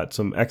also got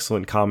some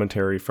excellent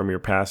commentary from your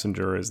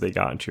passenger as they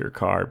got into your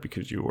car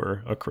because you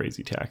were a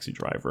crazy taxi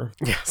driver.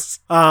 Yes.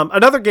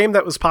 Another game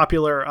that was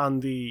popular on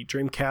the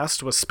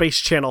Dreamcast was Space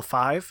Channel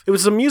 5. It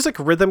was a music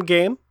rhythm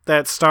game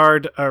that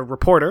starred a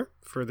reporter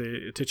for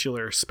the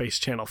titular Space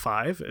Channel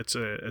 5. It's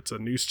a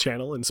news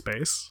channel in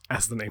space,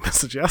 as the name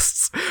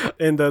suggests.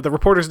 And the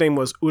reporter's name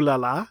was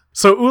Ulala.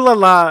 So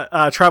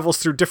Ulala travels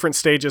through different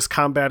stages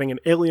combating an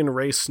alien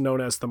race known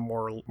as the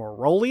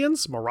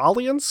Moralians.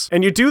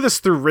 And you do this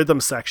through rhythm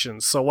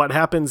sections. So what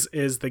happens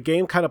is the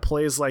game kind of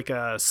plays like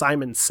a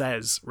Simon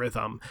Says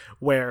rhythm,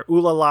 where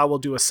Ulala will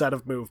do a set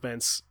of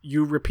movements.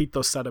 You repeat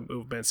those set of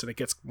movements, and it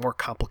gets more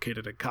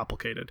complicated and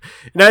complicated.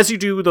 And as you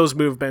do those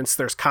movements,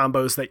 there's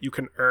combos that you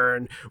can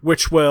earn,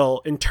 which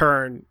will in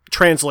turn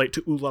translate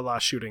to Ulala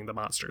shooting the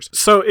monsters.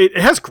 So it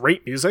has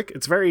great music.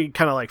 It's very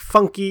kind of like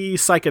funky,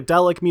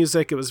 psychedelic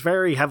music. It was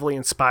very heavily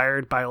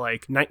inspired by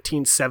like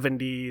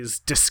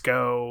 1970s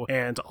disco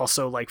and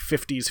also like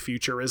 50s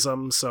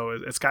futurism. So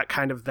it's got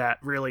kind of that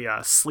really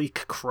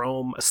sleek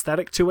chrome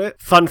aesthetic to it.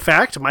 Fun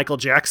fact, Michael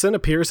Jackson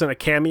appears in a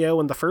cameo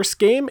in the first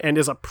game and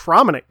is a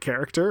prominent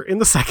character in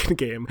the second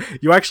game.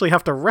 You actually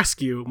have to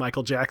rescue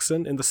Michael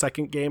Jackson in the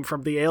second game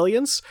from the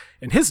aliens,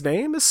 and his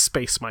name is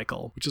Space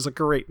Michael, which is a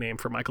great name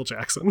for Michael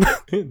Jackson.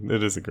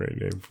 It is a great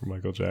name for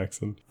Michael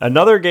Jackson.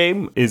 Another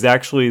game is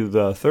actually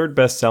the third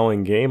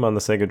best-selling game on the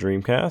Sega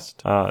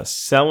Dreamcast,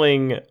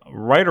 selling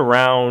right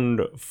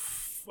around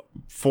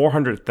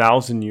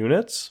 400,000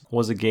 units,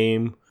 was a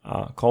game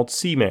called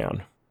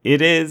Seaman.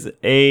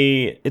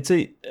 It's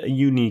a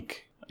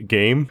unique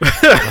game,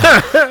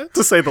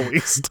 to say the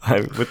least.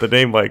 With a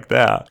name like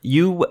that,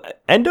 you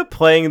end up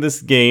playing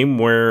this game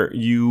where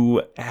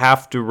you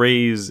have to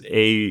raise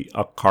a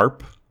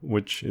carp,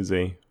 which is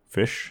a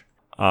fish,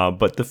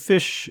 but the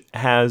fish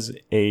has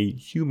a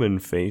human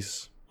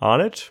face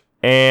on it,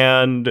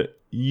 and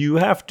you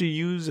have to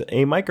use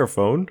a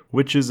microphone,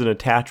 which is an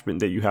attachment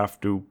that you have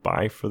to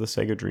buy for the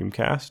Sega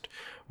Dreamcast,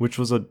 which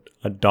was a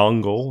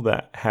dongle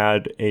that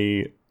had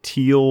a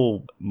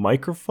teal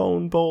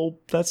microphone bulb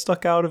that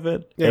stuck out of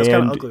it. Yeah, it's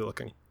kind of ugly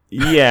looking.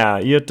 Yeah,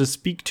 you have to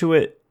speak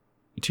to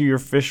your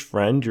fish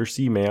friend, your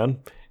seaman,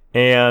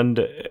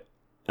 and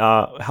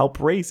help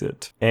raise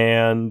it.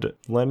 And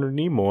Leonard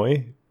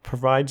Nimoy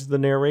provides the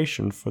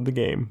narration for the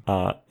game.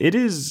 It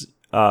is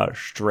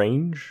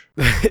strange.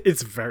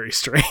 It's very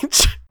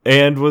strange.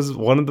 And was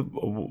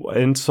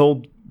and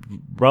sold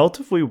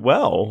relatively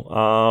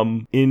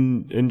well.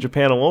 In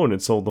Japan alone,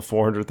 it sold the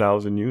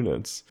 400,000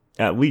 units.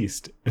 At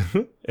least,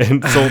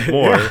 and sold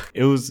more. Yeah.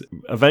 It was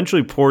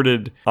eventually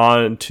ported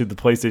onto the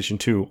PlayStation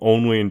 2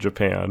 only in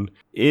Japan.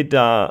 It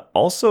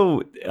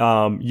also,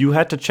 you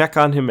had to check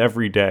on him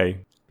every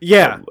day.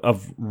 Yeah.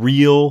 Of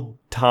real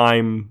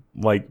time,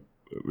 like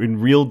in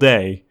real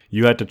day,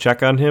 you had to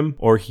check on him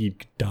or he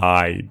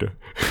died.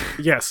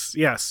 Yes.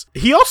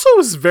 He also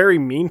was very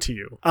mean to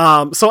you.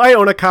 So I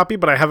own a copy,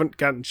 but I haven't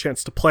gotten a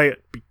chance to play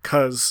it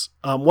because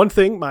one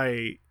thing,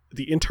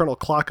 the internal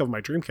clock of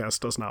my Dreamcast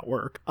does not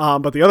work.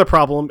 But the other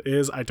problem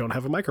is I don't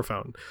have a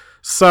microphone.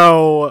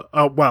 So,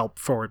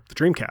 for the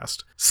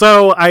Dreamcast.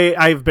 So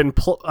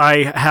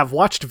I have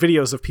watched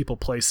videos of people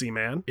play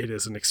Seaman. It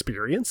is an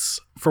experience.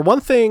 For one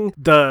thing,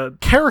 the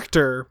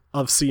character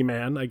of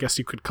Seaman, I guess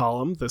you could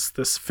call him,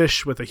 this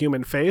fish with a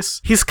human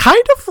face, he's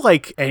kind of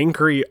like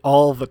angry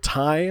all the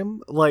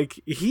time.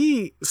 Like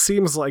he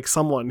seems like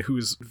someone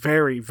who's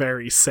very,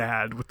 very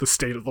sad with the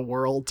state of the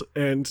world,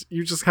 and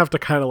you just have to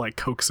kind of like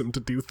coax him to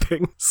do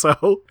things.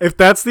 So if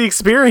that's the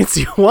experience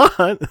you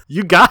want,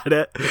 you got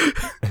it.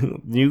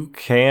 You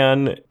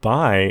can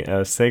buy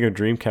a Sega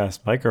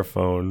Dreamcast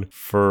microphone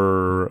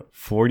for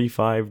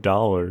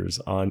 $45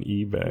 on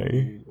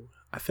eBay.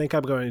 I think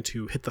I'm going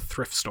to hit the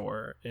thrift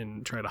store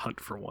and try to hunt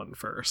for one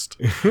first.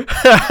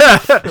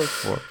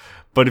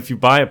 But if you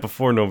buy it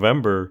before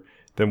November,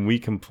 then we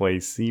can play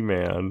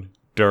Seaman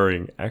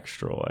during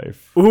Extra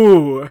Life.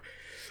 Ooh,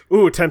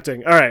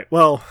 tempting. All right,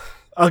 well,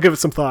 I'll give it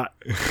some thought.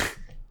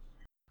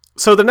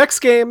 So the next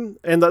game,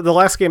 and the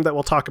last game that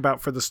we'll talk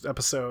about for this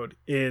episode,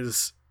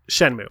 is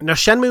Shenmue. Now,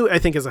 Shenmue, I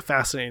think, is a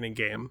fascinating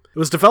game. It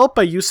was developed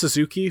by Yu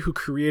Suzuki, who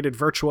created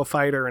Virtua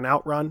Fighter and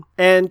Outrun.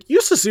 And Yu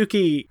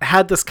Suzuki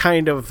had this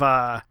kind of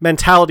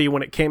mentality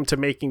when it came to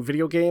making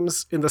video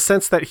games, in the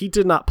sense that he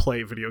did not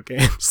play video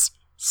games.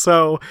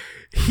 So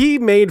he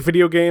made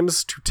video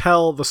games to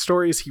tell the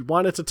stories he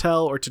wanted to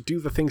tell or to do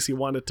the things he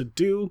wanted to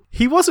do.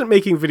 He wasn't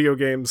making video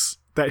games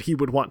that he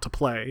would want to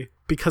play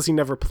because he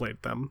never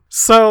played them.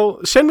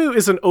 So Shenmue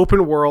is an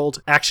open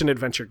world action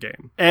adventure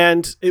game.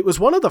 And it was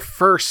one of the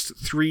first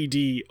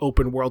 3D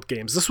open world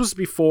games. This was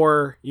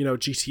before,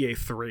 GTA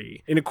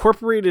 3. It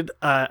incorporated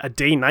a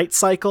day-night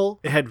cycle.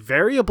 It had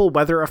variable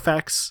weather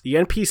effects. The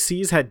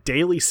NPCs had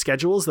daily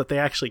schedules that they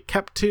actually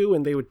kept to,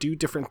 and they would do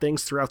different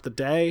things throughout the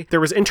day.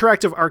 There was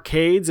interactive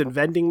arcades and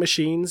vending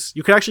machines.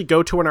 You could actually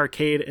go to an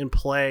arcade and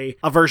play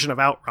a version of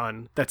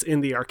Outrun that's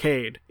in the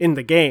arcade in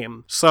the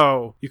game.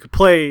 So you could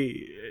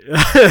play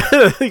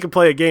you can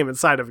play a game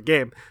inside of a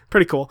game.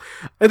 Pretty cool.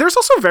 And there's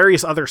also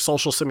various other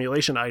social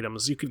simulation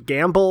items. You could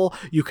gamble,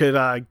 you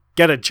could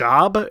get a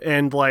job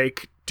and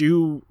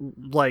do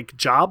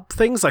job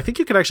things. I think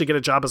you could actually get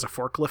a job as a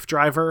forklift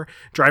driver,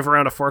 drive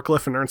around a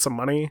forklift and earn some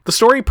money. The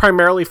story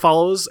primarily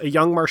follows a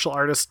young martial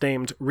artist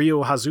named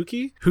Ryo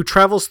Hazuki, who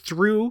travels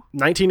through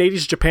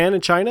 1980s Japan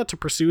and China to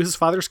pursue his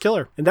father's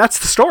killer. And that's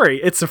the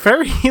story. It's a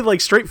very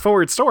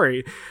straightforward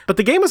story, but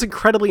the game was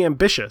incredibly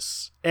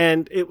ambitious,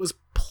 and it was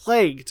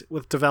plagued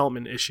with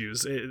development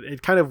issues.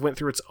 It kind of went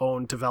through its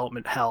own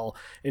development hell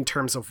in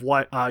terms of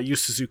what Yu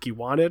Suzuki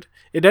wanted.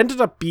 It ended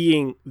up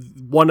being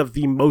one of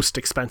the most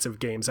expensive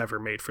games ever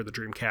made for the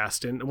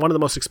Dreamcast, and one of the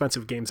most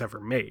expensive games ever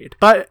made.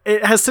 But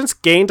it has since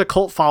gained a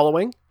cult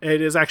following. It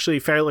is actually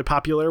fairly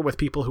popular with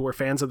people who are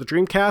fans of the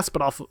Dreamcast,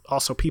 but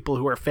also people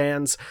who are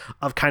fans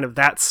of kind of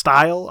that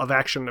style of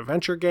action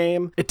adventure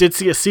game. It did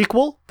see a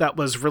sequel that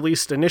was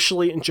released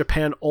initially in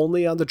Japan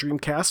only on the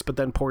Dreamcast, but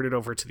then ported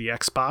over to the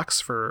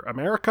Xbox for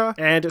America.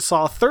 And it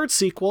saw a third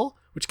sequel,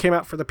 which came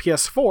out for the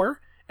PS4,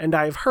 and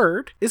I've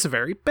heard is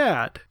very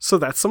bad. So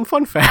that's some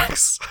fun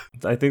facts.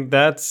 I think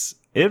that's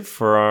it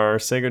for our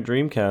Sega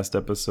Dreamcast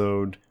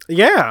episode.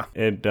 Yeah.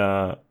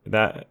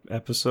 That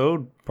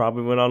episode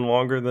probably went on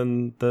longer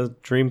than the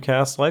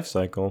Dreamcast life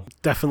cycle.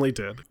 Definitely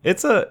did.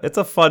 It's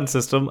a fun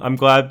system. I'm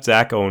glad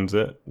Zach owns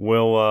it.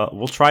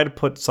 We'll try to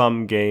put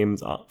some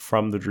games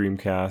from the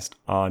Dreamcast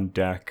on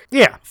deck.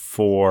 Yeah.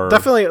 For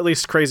definitely at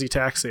least Crazy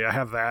Taxi. I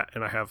have that,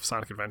 and I have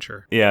Sonic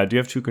Adventure. Yeah. Do you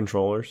have two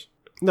controllers?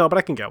 No, but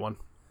I can get one.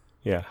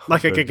 Yeah. I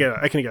can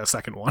get a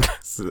second one. I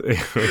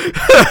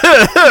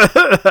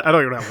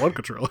don't even have one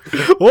controller.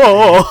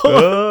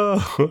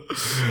 Whoa.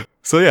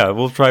 So yeah,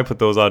 we'll try to put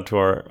those onto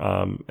our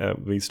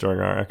at least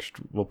during our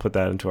we'll put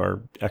that into our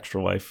Extra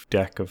Life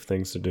deck of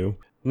things to do.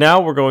 Now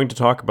we're going to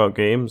talk about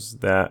games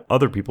that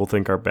other people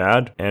think are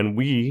bad, and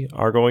we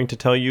are going to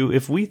tell you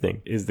if we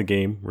think, is the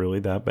game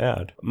really that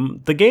bad?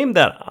 The game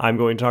that I'm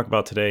going to talk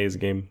about today is a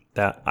game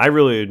that I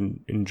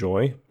really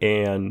enjoy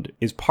and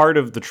is part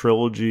of the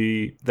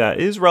trilogy that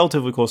is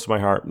relatively close to my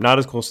heart. Not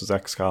as close as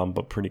XCOM,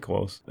 but pretty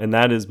close. And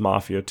that is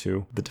Mafia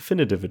 2, the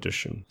Definitive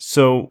Edition.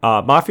 So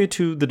Mafia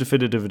 2, the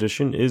Definitive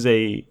Edition is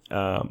a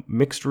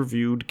mixed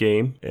reviewed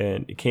game,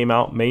 and it came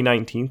out May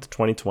 19th,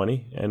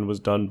 2020, and was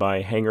done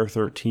by Hangar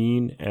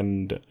 13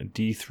 and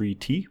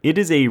D3T. It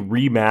is a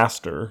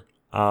remaster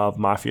of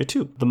Mafia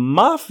 2. The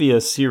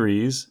Mafia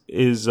series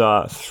is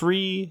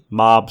 3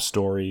 mob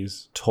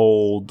stories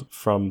told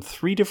from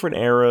 3 different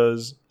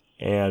eras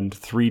and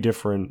 3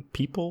 different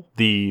people.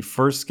 The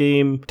first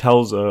game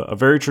tells a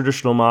very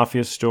traditional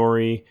Mafia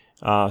story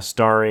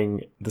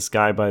starring this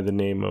guy by the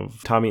name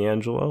of Tommy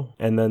Angelo.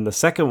 And then the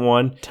second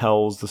one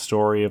tells the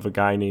story of a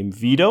guy named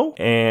Vito.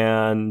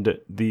 And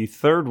the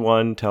third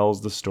one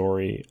tells the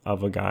story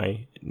of a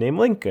guy named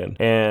Lincoln.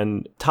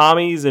 And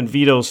Tommy's and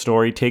Vito's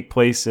story take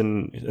place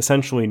in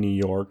essentially New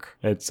York.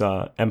 It's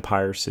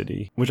Empire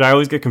City, which I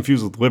always get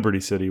confused with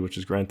Liberty City, which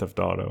is Grand Theft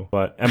Auto.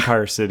 But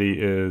Empire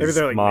City is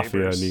like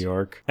Mafia neighbors. New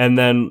York. And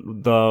then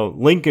the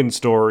Lincoln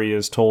story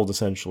is told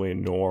essentially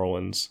in New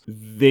Orleans.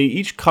 They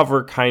each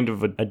cover kind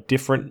of a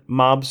different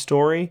mob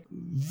story.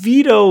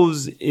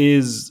 Vito's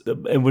is,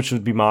 which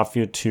would be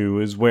Mafia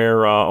 2, is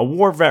where a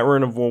war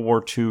veteran of World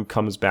War II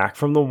comes back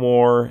from the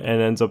war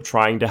and ends up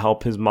trying to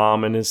help his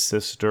mom and his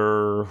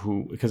sister,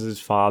 who, because his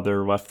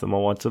father left them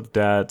a bunch of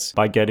debts,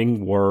 by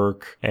getting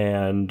work,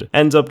 and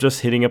ends up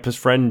just hitting up his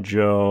friend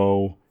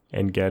Joe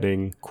and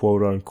getting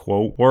quote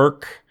unquote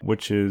work,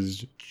 which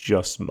is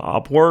just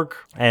mob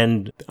work,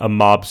 and a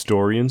mob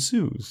story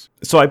ensues.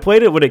 So I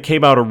played it when it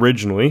came out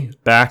originally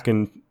back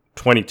in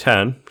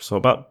 2010, so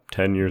about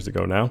 10 years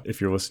ago now, if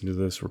you're listening to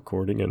this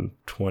recording in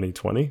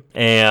 2020.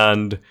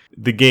 And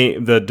the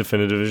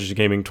Definitive Edition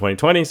came in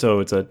 2020, so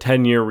it's a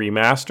 10-year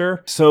remaster.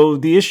 So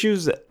the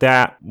issues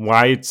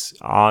why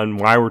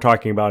we're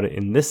talking about it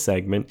in this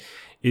segment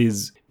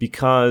is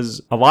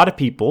because a lot of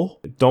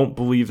people don't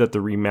believe that the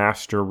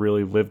remaster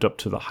really lived up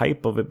to the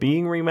hype of it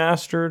being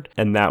remastered,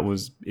 and that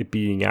was it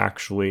being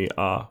actually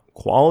a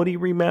quality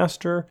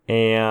remaster,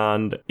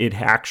 and it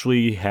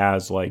actually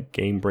has like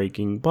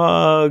game-breaking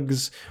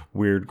bugs,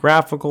 weird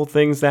graphical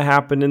things that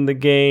happen in the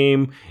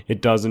game. It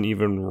doesn't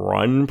even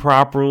run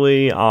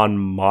properly on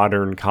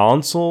modern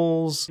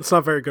consoles. It's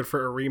not very good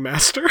for a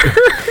remaster.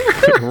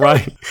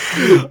 Right.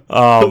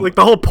 Like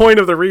the whole point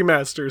of the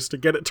remaster is to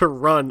get it to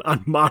run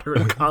on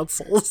modern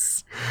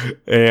consoles.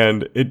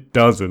 And it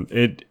doesn't.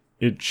 It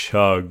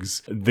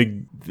chugs.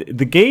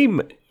 The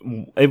game,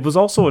 it was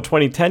also a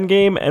 2010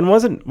 game and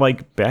wasn't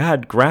like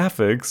bad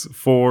graphics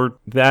for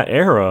that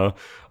era.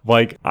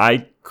 Like,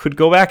 I could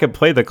go back and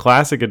play the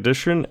classic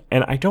edition,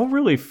 and I don't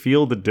really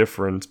feel the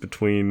difference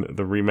between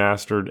the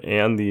remastered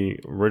and the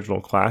original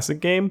classic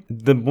game.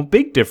 The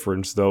big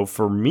difference, though,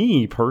 for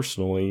me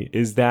personally,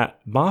 is that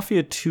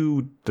Mafia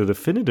 2, the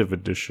definitive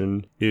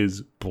edition,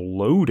 is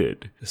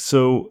bloated.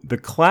 So the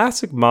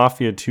classic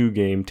Mafia 2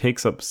 game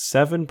takes up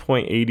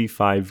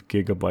 7.85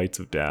 gigabytes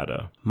of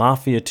data.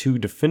 Mafia 2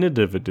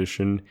 definitive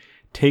edition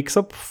takes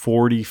up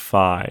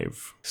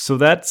 45. So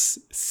that's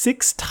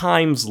 6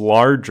 times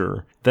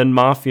larger than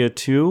Mafia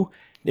 2.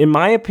 In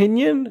my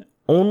opinion,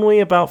 only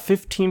about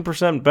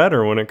 15%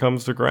 better when it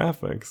comes to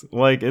graphics.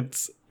 Like,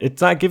 it's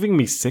not giving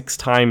me 6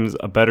 times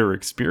a better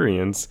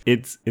experience.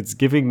 It's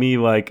giving me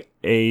like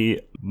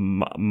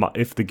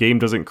if the game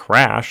doesn't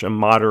crash, a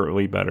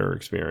moderately better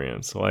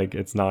experience. Like,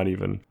 it's not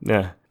even,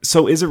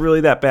 So is it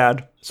really that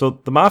bad? So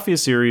the Mafia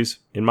series,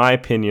 in my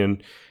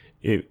opinion,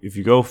 if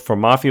you go from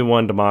Mafia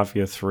 1 to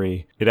Mafia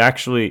 3, it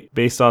actually,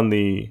 based on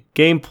the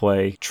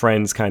gameplay,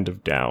 trends kind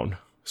of down.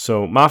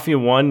 So Mafia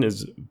 1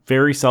 is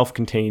very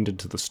self-contained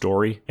into the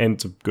story, and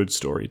it's a good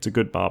story. It's a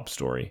good mob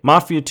story.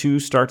 Mafia 2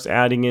 starts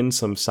adding in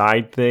some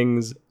side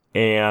things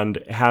and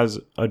has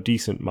a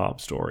decent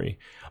mob story.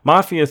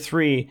 Mafia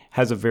 3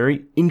 has a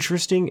very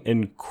interesting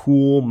and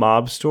cool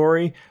mob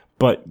story,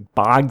 but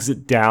bogs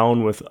it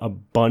down with a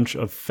bunch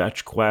of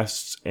fetch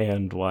quests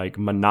and like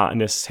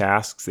monotonous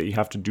tasks that you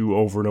have to do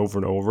over and over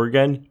and over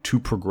again to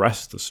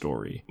progress the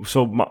story.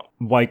 So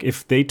like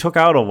if they took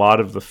out a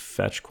lot of the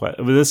fetch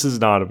quests, this is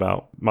not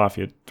about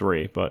Mafia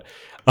 3, but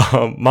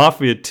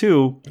Mafia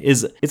 2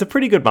 it's a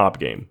pretty good mob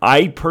game.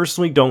 I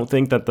personally don't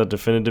think that the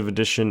definitive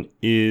edition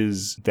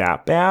is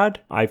that bad.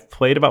 I've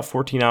played about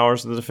 14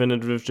 hours of the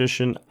definitive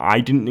edition.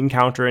 I didn't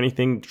encounter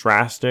anything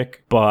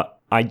drastic, but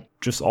I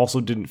just also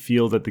didn't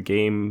feel that the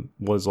game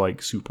was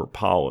like super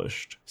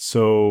polished.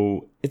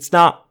 So it's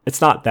not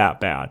that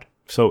bad.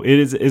 So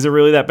is it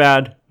really that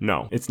bad?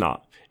 No, it's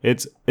not.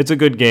 It's a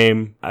good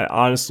game.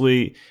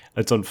 Honestly,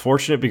 it's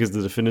unfortunate because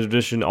the definitive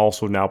edition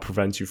also now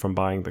prevents you from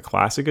buying the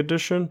classic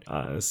edition.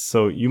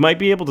 So you might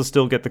be able to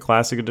still get the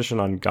classic edition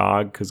on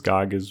GOG because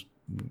GOG is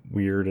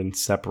weird and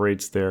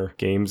separates their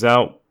games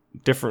out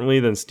differently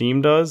than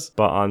Steam does,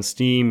 but on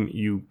Steam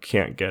you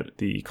can't get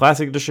the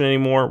classic edition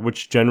anymore,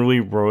 which generally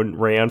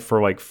ran for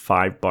like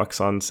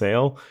 $5 on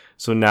sale.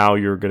 So now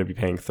you're going to be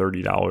paying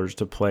 $30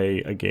 to play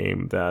a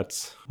game.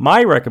 That's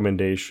my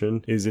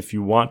recommendation. Is if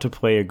you want to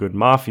play a good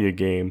Mafia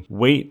game,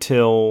 wait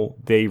till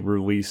they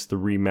release the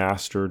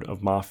remastered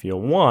of Mafia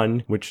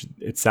 1, which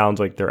it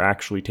sounds like they're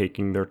actually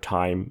taking their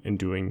time and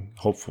doing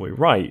hopefully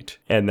right,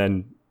 and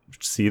then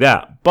see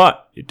that.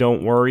 But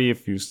don't worry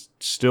if you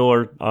still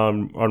are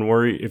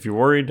if you're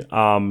worried.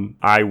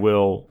 I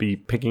will be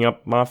picking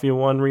up Mafia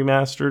 1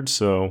 remastered,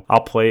 so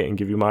I'll play it and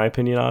give you my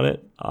opinion on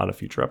it on a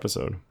future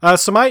episode.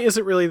 So my Is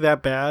It Really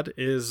That Bad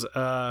is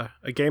a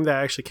game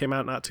that actually came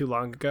out not too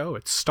long ago.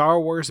 It's Star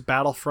Wars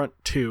Battlefront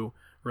 2,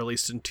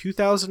 released in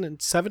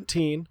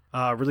 2017,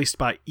 released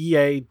by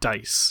EA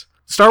DICE.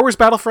 Star Wars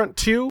Battlefront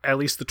 2, at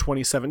least the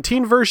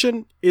 2017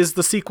 version, is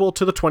the sequel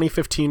to the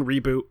 2015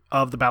 reboot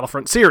of the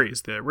Battlefront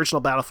series. The original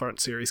Battlefront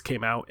series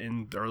came out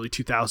in the early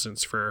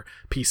 2000s for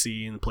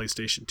PC and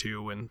PlayStation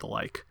 2 and the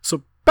like.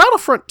 So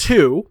Battlefront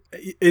 2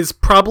 is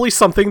probably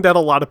something that a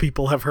lot of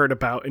people have heard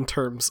about in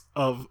terms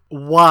of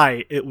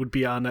why it would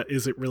be on a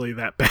Is It Really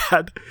That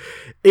Bad?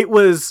 It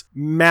was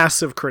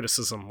massive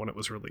criticism when it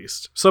was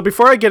released. So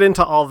before I get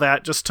into all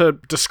that, just to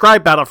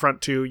describe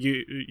Battlefront 2,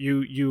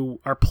 you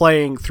are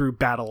playing through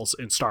battles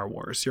in Star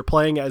Wars. You're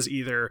playing as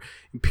either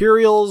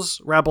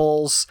Imperials,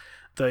 Rebels,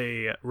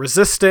 the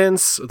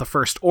Resistance, the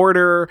First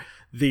Order,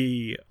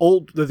 the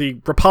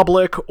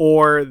Republic,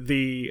 or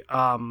the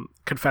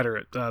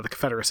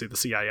Confederacy, the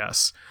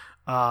CIS,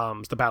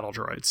 the battle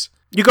droids.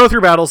 You go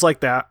through battles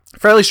like that.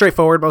 Fairly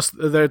straightforward. Most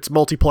of it's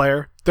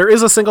multiplayer. There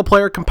is a single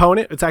player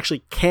component. It's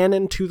actually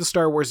canon to the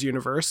Star Wars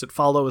universe. It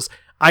follows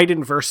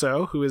Iden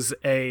Verso, who is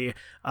a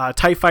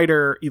TIE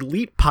Fighter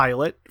elite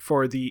pilot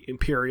for the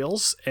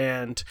Imperials,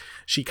 and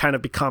she kind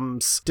of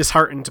becomes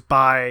disheartened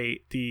by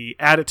the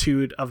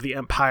attitude of the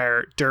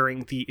Empire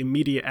during the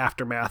immediate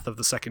aftermath of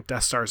the second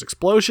Death Star's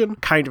explosion,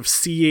 kind of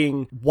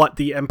seeing what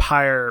the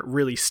Empire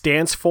really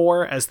stands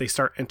for as they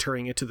start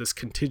entering into this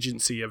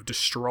contingency of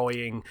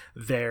destroying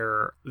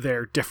their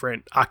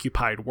different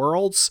occupied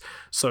worlds.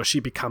 So she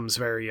becomes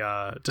very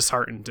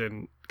disheartened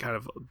and kind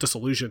of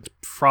disillusioned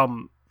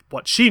from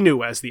what she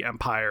knew as the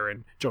Empire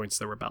and joins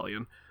the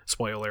rebellion.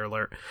 Spoiler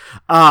alert.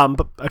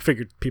 But I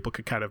figured people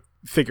could kind of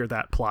figure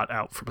that plot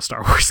out from a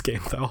Star Wars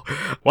game, though.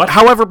 What?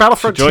 However,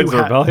 Battlefront 2 joins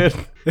the rebellion?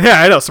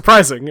 Yeah, I know.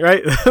 Surprising,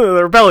 right?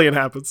 The rebellion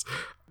happens.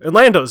 And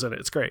Lando's in it.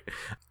 It's great.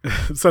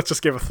 Seth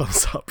just gave a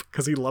thumbs up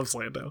because he loves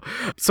Lando.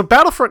 So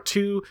Battlefront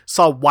 2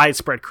 saw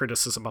widespread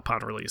criticism upon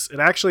release. It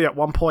actually at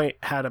one point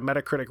had a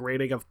Metacritic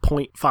rating of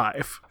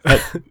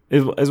 0.5.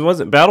 It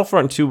wasn't.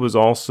 Battlefront 2 was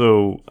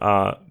also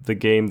the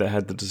game that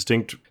had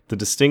the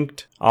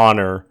distinct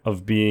honor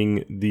of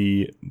being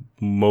the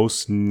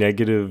most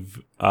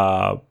negative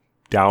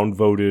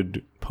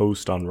downvoted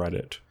post on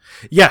Reddit.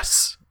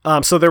 Yes.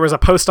 So there was a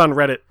post on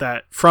Reddit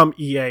that from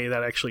EA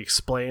that actually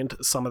explained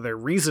some of their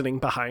reasoning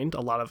behind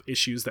a lot of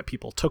issues that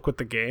people took with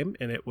the game,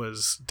 and it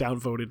was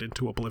downvoted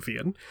into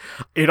oblivion.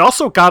 It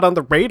also got on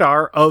the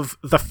radar of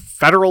the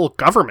federal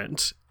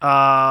government.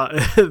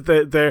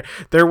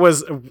 There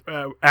was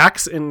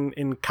acts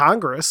in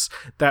Congress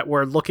that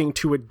were looking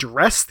to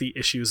address the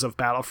issues of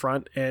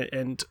Battlefront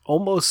and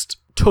almost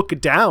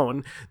took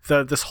down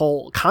this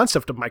whole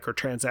concept of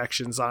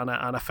microtransactions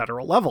on a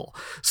federal level.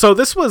 So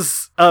this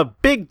was a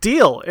big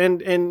deal,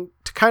 and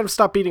to kind of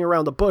stop beating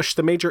around the bush,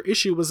 the major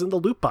issue was in the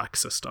loot box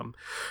system.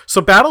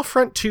 So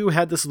Battlefront 2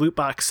 had this loot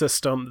box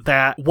system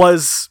that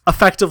was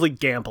effectively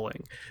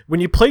gambling. When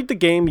you played the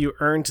game, you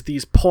earned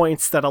these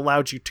points that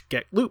allowed you to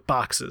get loot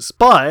boxes,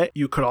 but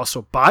you could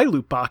also buy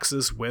loot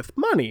boxes with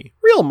money,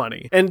 real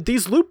money. And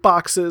these loot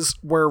boxes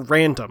were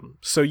random.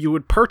 So you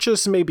would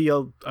purchase maybe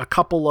a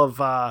couple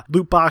of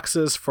loot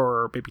boxes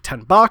for maybe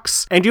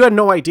 $10, and you had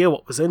no idea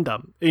what was in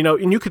them.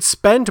 And you could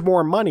spend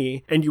more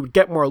money and you would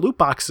get more loot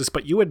boxes,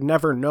 but you would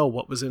never know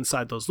what was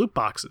inside those loot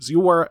boxes. You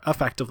were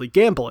effectively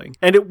gambling.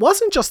 And it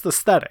wasn't just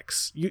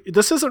aesthetics.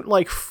 This isn't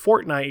like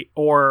Fortnite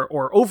or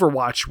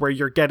Overwatch where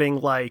you're getting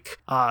like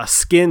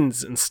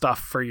skins and stuff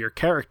for your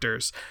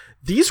characters.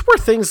 These were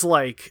things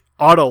like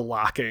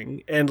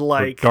auto-locking and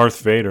like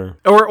Darth Vader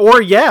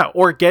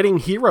or getting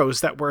heroes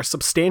that were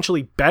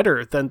substantially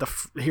better than the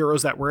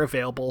heroes that were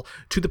available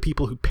to the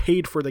people who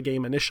paid for the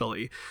game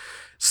initially.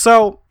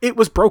 So it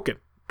was broken.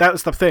 That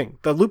was the thing.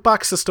 The loot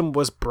box system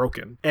was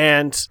broken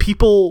and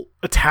people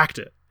attacked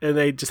it. And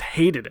they just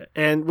hated it,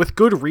 and with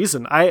good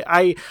reason.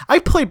 I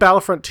played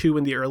Battlefront 2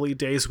 in the early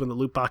days when the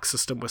loot box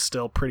system was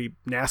still pretty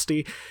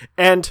nasty,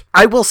 and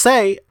I will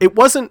say it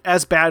wasn't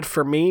as bad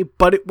for me,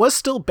 but it was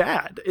still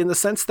bad in the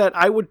sense that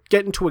I would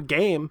get into a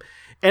game,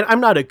 and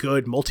I'm not a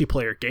good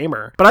multiplayer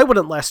gamer, but I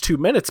wouldn't last 2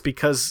 minutes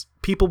because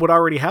people would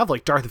already have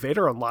like Darth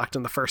Vader unlocked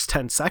in the first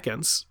 10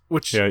 seconds,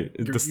 which you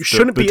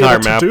shouldn't be able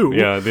to do.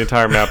 Yeah, the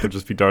entire map would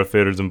just be Darth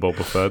Vader's and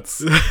Boba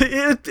Fett's.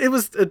 It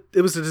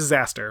was a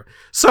disaster.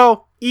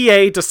 So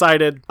EA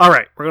decided, all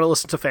right, we're going to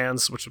listen to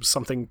fans, which was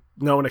something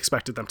no one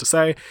expected them to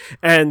say.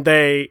 And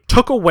they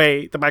took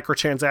away the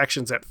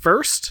microtransactions at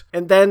first,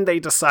 and then they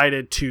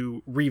decided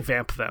to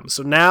revamp them.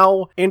 So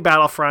now in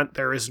Battlefront,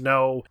 there is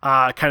no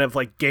kind of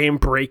like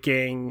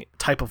game-breaking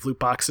type of loot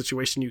box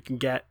situation you can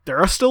get. There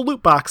are still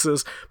loot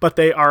boxes, but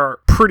they are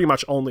pretty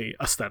much only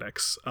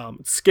aesthetics.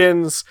 It's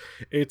skins,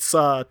 it's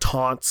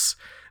taunts,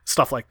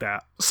 stuff like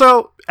that.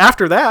 So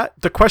after that,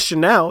 the question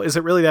now, is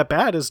it really that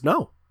bad, is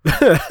no.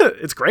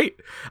 It's great.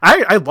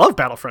 I love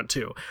Battlefront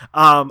 2.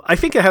 I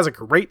think it has a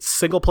great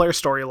single player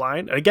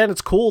storyline. Again,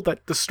 it's cool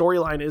that the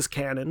storyline is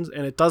canon,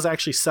 and it does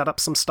actually set up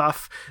some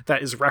stuff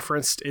that is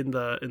referenced in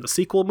the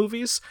sequel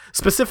movies.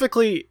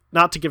 Specifically,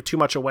 not to give too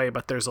much away,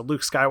 but there's a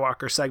Luke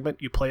Skywalker segment.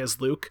 You play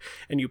as Luke,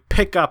 and you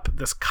pick up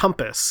this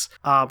compass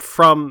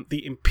from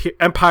the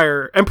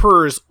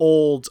Emperor's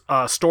old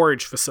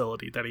storage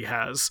facility that he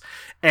has,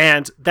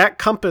 and that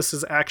compass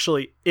is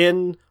actually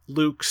in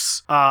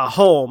Luke's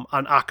home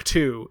on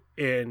Ahch-To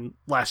in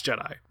Last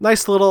Jedi.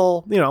 Nice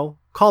little,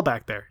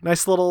 callback there.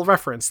 Nice little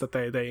reference that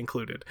they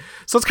included.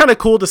 So it's kind of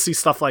cool to see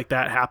stuff like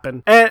that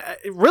happen. And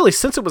really,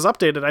 since it was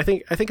updated, I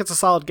think it's a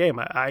solid game.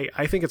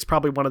 I think it's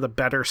probably one of the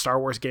better Star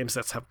Wars games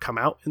that have come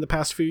out in the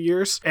past few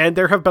years. And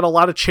there have been a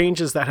lot of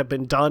changes that have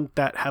been done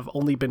that have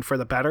only been for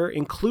the better,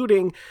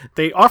 including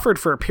they offered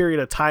for a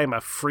period of time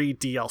a free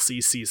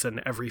DLC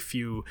season every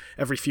few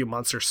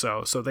months or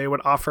so. So they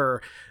would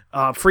offer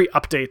free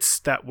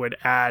updates that would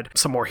add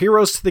some more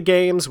heroes to the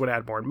games, would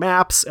add more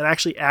maps, and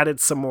actually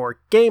added some more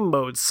game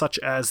modes, such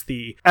as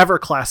the ever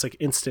classic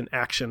instant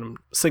action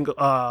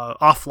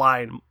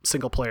offline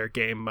single player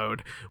game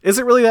mode. Is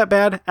it really that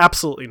bad?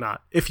 Absolutely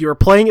not. If you were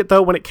playing it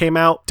though when it came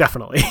out,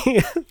 definitely.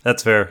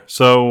 That's fair.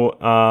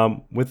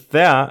 So with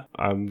that,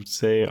 I would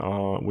say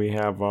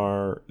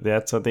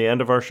that's at the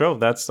end of our show.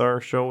 That's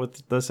our show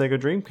with the Sega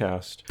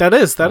Dreamcast. That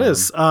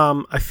is.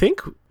 I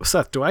think,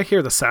 Seth, do I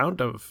hear the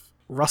sound of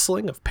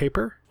rustling of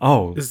paper?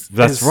 Oh,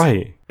 that's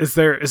right. Is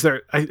there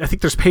I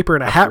think there's paper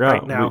in a hat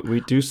right now.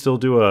 We do still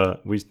do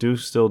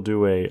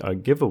a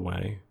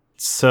giveaway.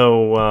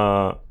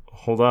 So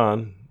hold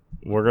on.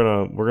 We're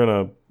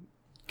gonna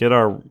get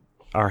our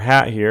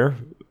hat here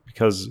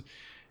because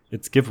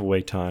it's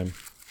giveaway time.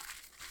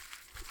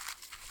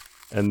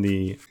 And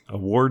the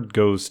award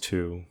goes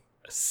to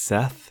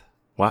Seth.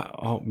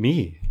 Wow,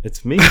 me.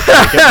 It's me.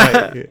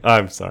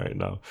 I'm sorry,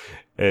 no.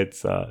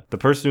 It's the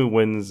person who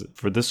wins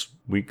for this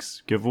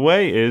week's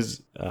giveaway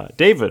is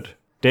David.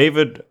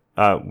 David,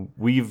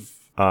 we've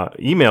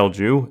emailed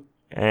you,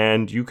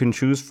 and you can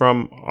choose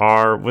from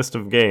our list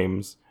of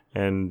games,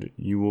 and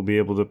you will be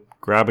able to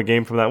grab a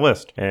game from that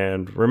list.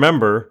 And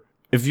remember,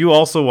 if you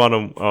also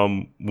want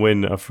to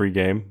win a free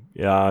game,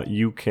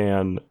 you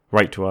can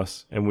write to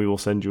us, and we will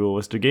send you a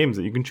list of games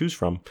that you can choose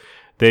from.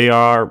 They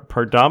are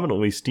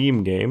predominantly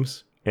Steam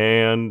games,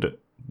 and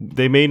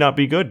they may not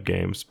be good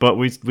games, but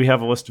we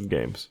have a list of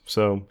games.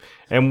 So,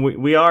 and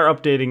we are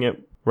updating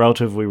it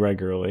relatively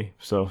regularly.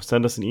 So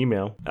send us an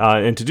email.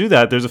 And to do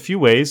that, there's a few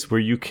ways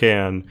where you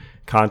can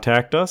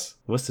contact us,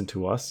 listen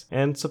to us,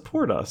 and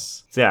support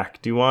us.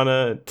 Zach, do you want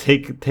to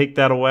take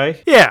that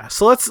away? Yeah,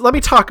 so let me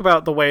talk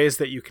about the ways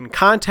that you can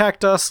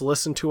contact us,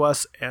 listen to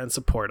us, and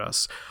support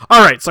us.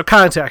 All right, so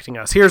contacting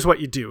us. Here's what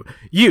you do.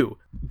 You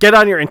get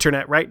on your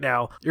internet right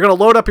now. You're going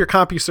to load up your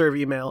CompuServe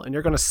email, and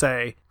you're going to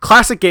say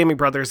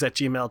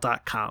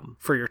classicgamingbrothers@gmail.com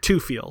for your to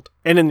field.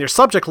 And in your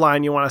subject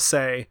line, you want to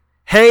say,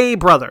 "Hey,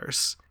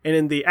 brothers." And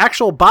in the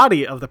actual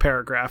body of the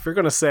paragraph, you're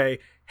going to say,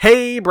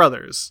 "Hey,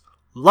 brothers,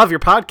 love your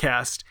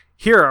podcast.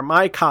 Here are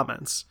my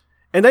comments."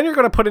 And then you're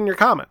going to put in your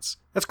comments.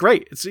 That's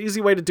great. It's an easy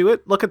way to do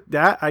it. Look at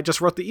that. I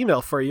just wrote the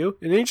email for you.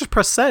 And then you just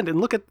press send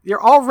and look at,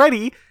 you're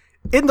already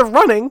in the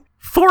running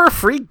for a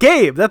free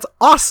game. That's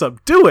awesome.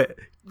 Do it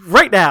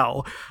right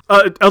now.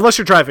 Unless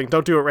you're driving.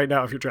 Don't do it right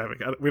now if you're driving.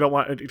 We don't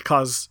want it to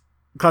cause...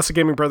 Classic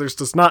Gaming Brothers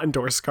does not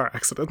endorse car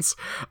accidents.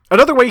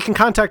 Another way you can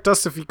contact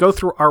us if you go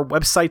through our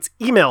website's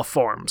email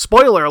form.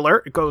 Spoiler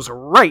alert, it goes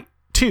right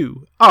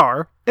to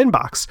our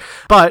inbox.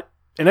 But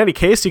in any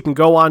case, you can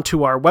go on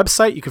to our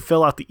website, you can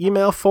fill out the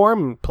email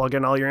form and plug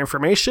in all your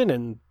information,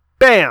 and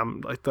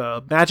bam, like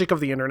the magic of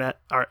the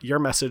internet, your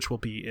message will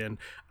be in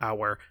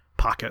our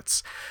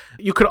pockets.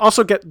 You could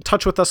also get in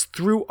touch with us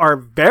through our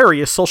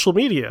various social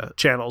media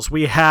channels.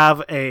 We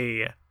have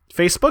a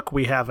Facebook,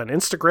 we have an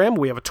Instagram,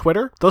 we have a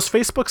Twitter. Those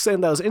Facebooks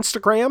and those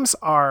Instagrams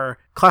are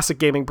Classic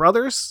Gaming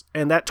Brothers,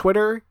 and that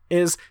Twitter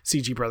is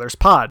CG Brothers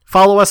Pod.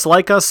 Follow us,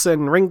 like us,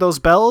 and ring those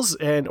bells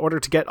in order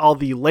to get all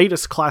the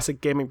latest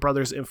Classic Gaming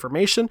Brothers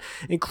information,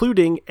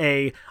 including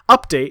a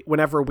update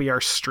whenever we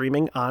are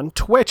streaming on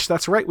Twitch.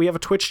 That's right, we have a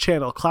Twitch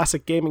channel,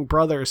 Classic Gaming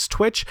Brothers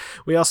Twitch.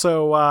 We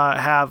also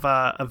have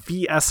a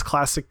VS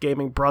Classic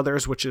Gaming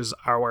Brothers, which is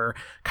our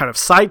kind of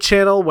side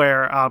channel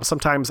where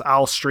sometimes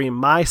I'll stream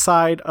my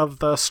side of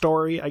the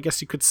story, I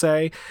guess you could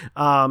say,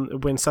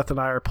 when Seth and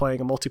I are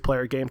playing a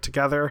multiplayer game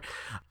together.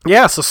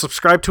 Yeah, so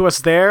subscribe to us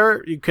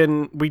there.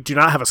 We do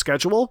not have a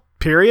schedule,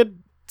 period.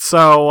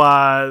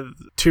 So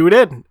tune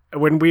in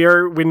when we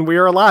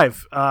are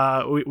alive.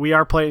 We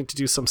are planning to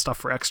do some stuff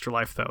for Extra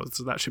Life though,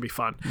 so that should be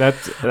fun.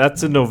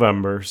 That's in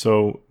November.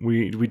 So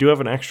we do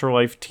have an Extra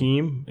Life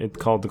team. It's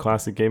called the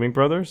Classic Gaming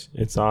Brothers.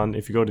 It's on.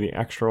 If you go to the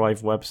Extra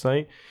Life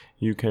website,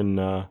 you can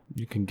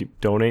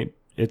donate.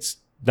 It's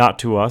not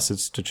to us.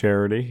 It's to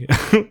charity.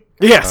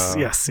 Yes.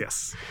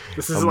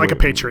 This isn't like a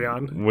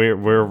Patreon.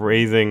 We're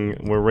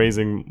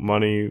raising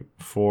money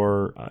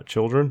for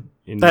children.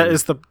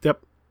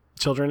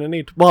 Children in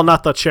need. Well,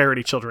 not the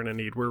charity Children in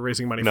Need. We're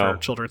raising money for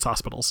children's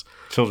hospitals.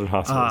 Children's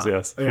hospitals,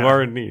 yes, who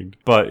are in need.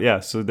 But yeah,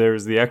 so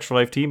there's the Extra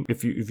Life team.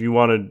 If you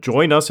want to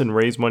join us and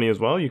raise money as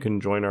well, you can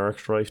join our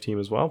Extra Life team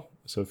as well.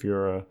 So if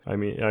you're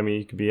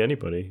you could be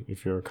anybody.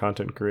 If you're a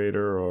content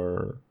creator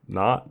or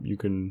not, you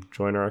can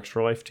join our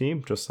Extra Life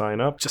team. Just sign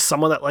up. Just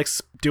someone that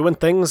likes doing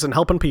things and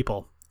helping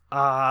people.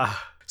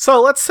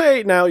 So let's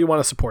say now you want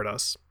to support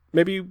us.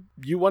 Maybe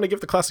you want to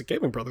give the Classic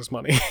Gaming Brothers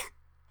money.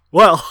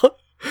 Well,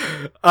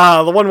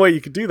 the one way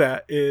you could do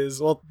that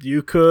is,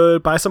 you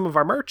could buy some of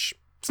our merch.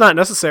 It's not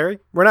necessary.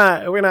 We're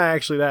not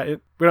actually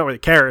that. We don't really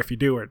care if you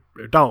do or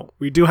don't.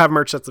 We do have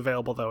merch that's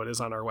available, though. It is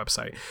on our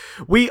website.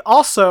 We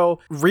also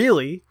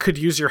really could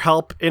use your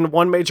help in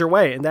one major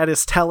way, and that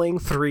is telling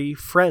 3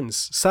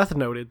 friends. Seth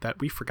noted that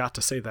we forgot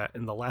to say that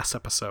in the last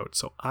episode,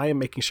 so I am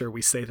making sure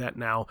we say that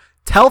now.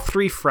 Tell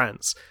 3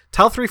 friends.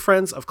 Tell 3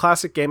 friends of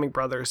Classic Gaming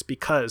Brothers,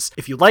 because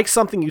if you like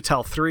something, you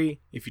tell 3.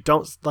 If you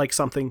don't like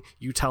something,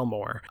 you tell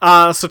more.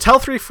 So tell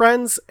 3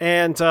 friends,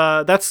 and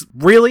that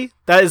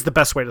is the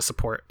best way to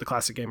support the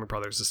Classic Gaming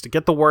Brothers, is to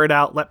get the word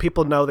out, let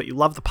people know that you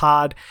love the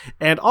pod,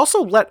 and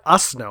also let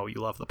us know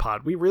you love the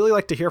pod. We really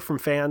like to hear from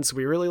fans.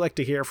 We really like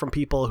to hear from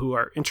people who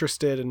are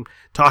interested in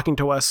talking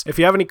to us. If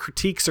you have any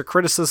critiques or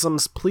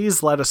criticisms,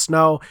 please let us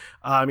know.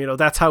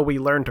 That's how we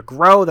learn to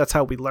grow. That's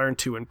how we learn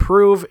to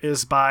improve,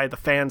 is by the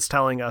fans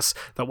telling us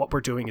that what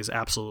we're doing is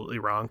absolutely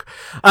wrong.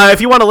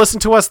 If you want to listen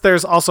to us,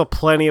 there's also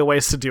plenty of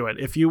ways to do it.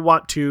 If you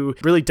want to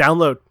really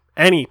download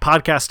any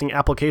podcasting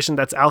application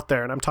that's out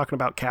there, and I'm talking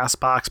about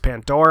CastBox,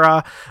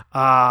 Pandora,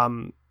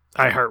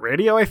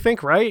 iHeartRadio, I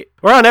think, right?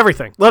 We're on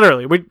everything,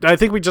 literally. I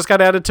think we just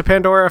got added to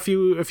Pandora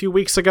a few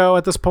weeks ago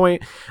at this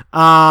point.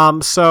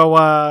 And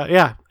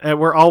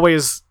we're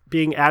always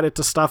being added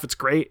to stuff. It's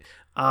great.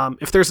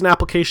 If there's an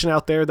application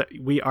out there that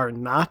we are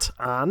not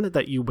on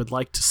that you would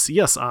like to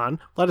see us on,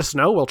 let us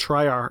know. We'll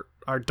try our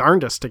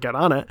darndest to get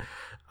on it.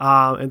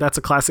 And that's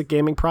a Classic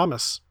Gaming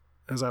Promise,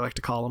 as I like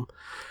to call them.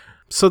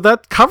 So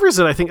that covers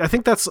it, I think. I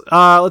think that's,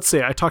 let's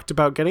see, I talked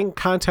about getting in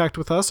contact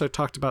with us, I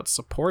talked about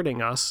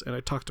supporting us, and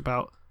I talked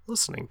about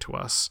listening to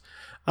us.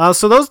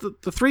 So those are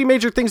the three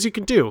major things you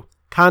can do.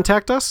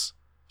 Contact us,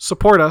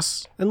 support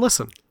us, and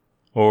listen.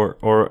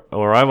 Or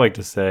I like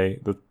to say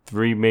the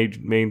three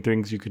main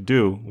things you could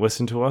do: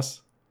 listen to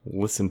us, and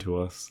listen to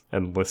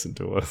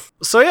us.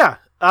 So yeah,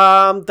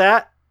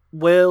 that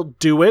will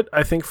do it,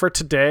 I think, for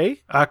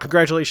today.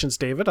 Congratulations,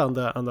 David, on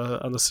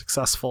the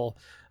successful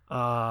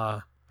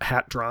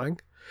hat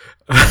drawing.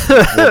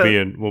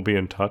 We'll be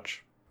in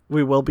touch.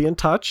 We will be in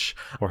touch,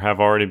 or have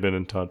already been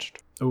in touch.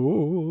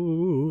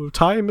 Ooh,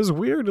 time is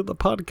weird in the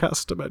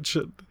podcast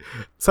dimension.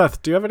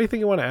 Seth, do you have anything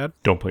you want to add?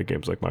 Don't play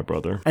games like my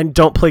brother. And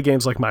don't play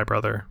games like my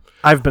brother.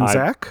 I've been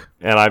Zach.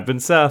 And I've been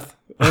Seth.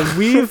 And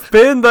we've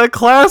been the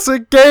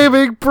Classic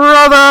Gaming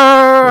Brothers!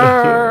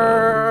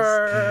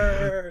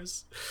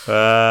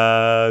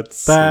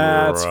 That's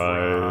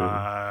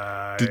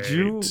right. Did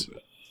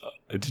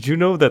you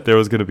know that there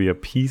was going to be a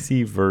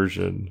PC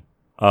version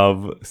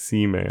of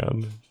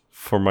Seaman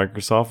for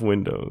Microsoft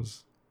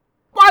Windows?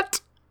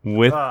 What?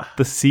 With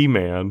the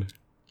Seaman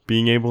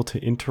being able to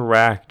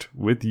interact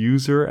with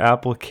user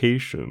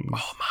applications.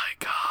 Oh my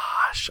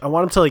gosh. I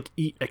want him to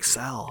eat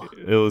Excel.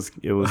 It was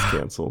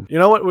canceled. You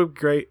know what would be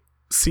great?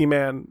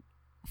 Seaman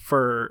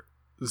for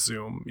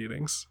Zoom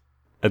meetings.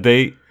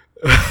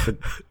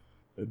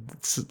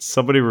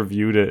 Somebody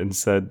reviewed it and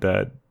said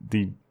that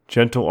the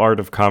gentle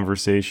art of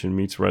conversation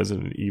meets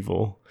Resident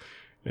Evil,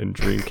 and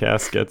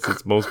Dreamcast gets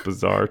its most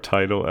bizarre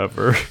title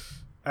ever.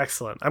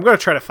 Excellent. I'm going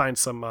to try to find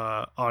some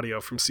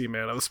audio from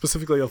Seaman,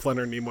 specifically of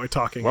Leonard Nimoy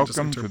talking.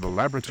 Welcome to the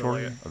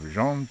laboratory of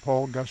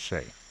Jean-Paul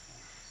Gasset.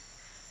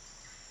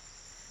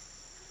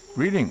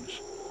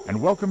 Greetings,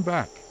 and welcome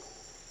back.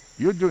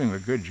 You're doing a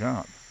good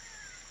job.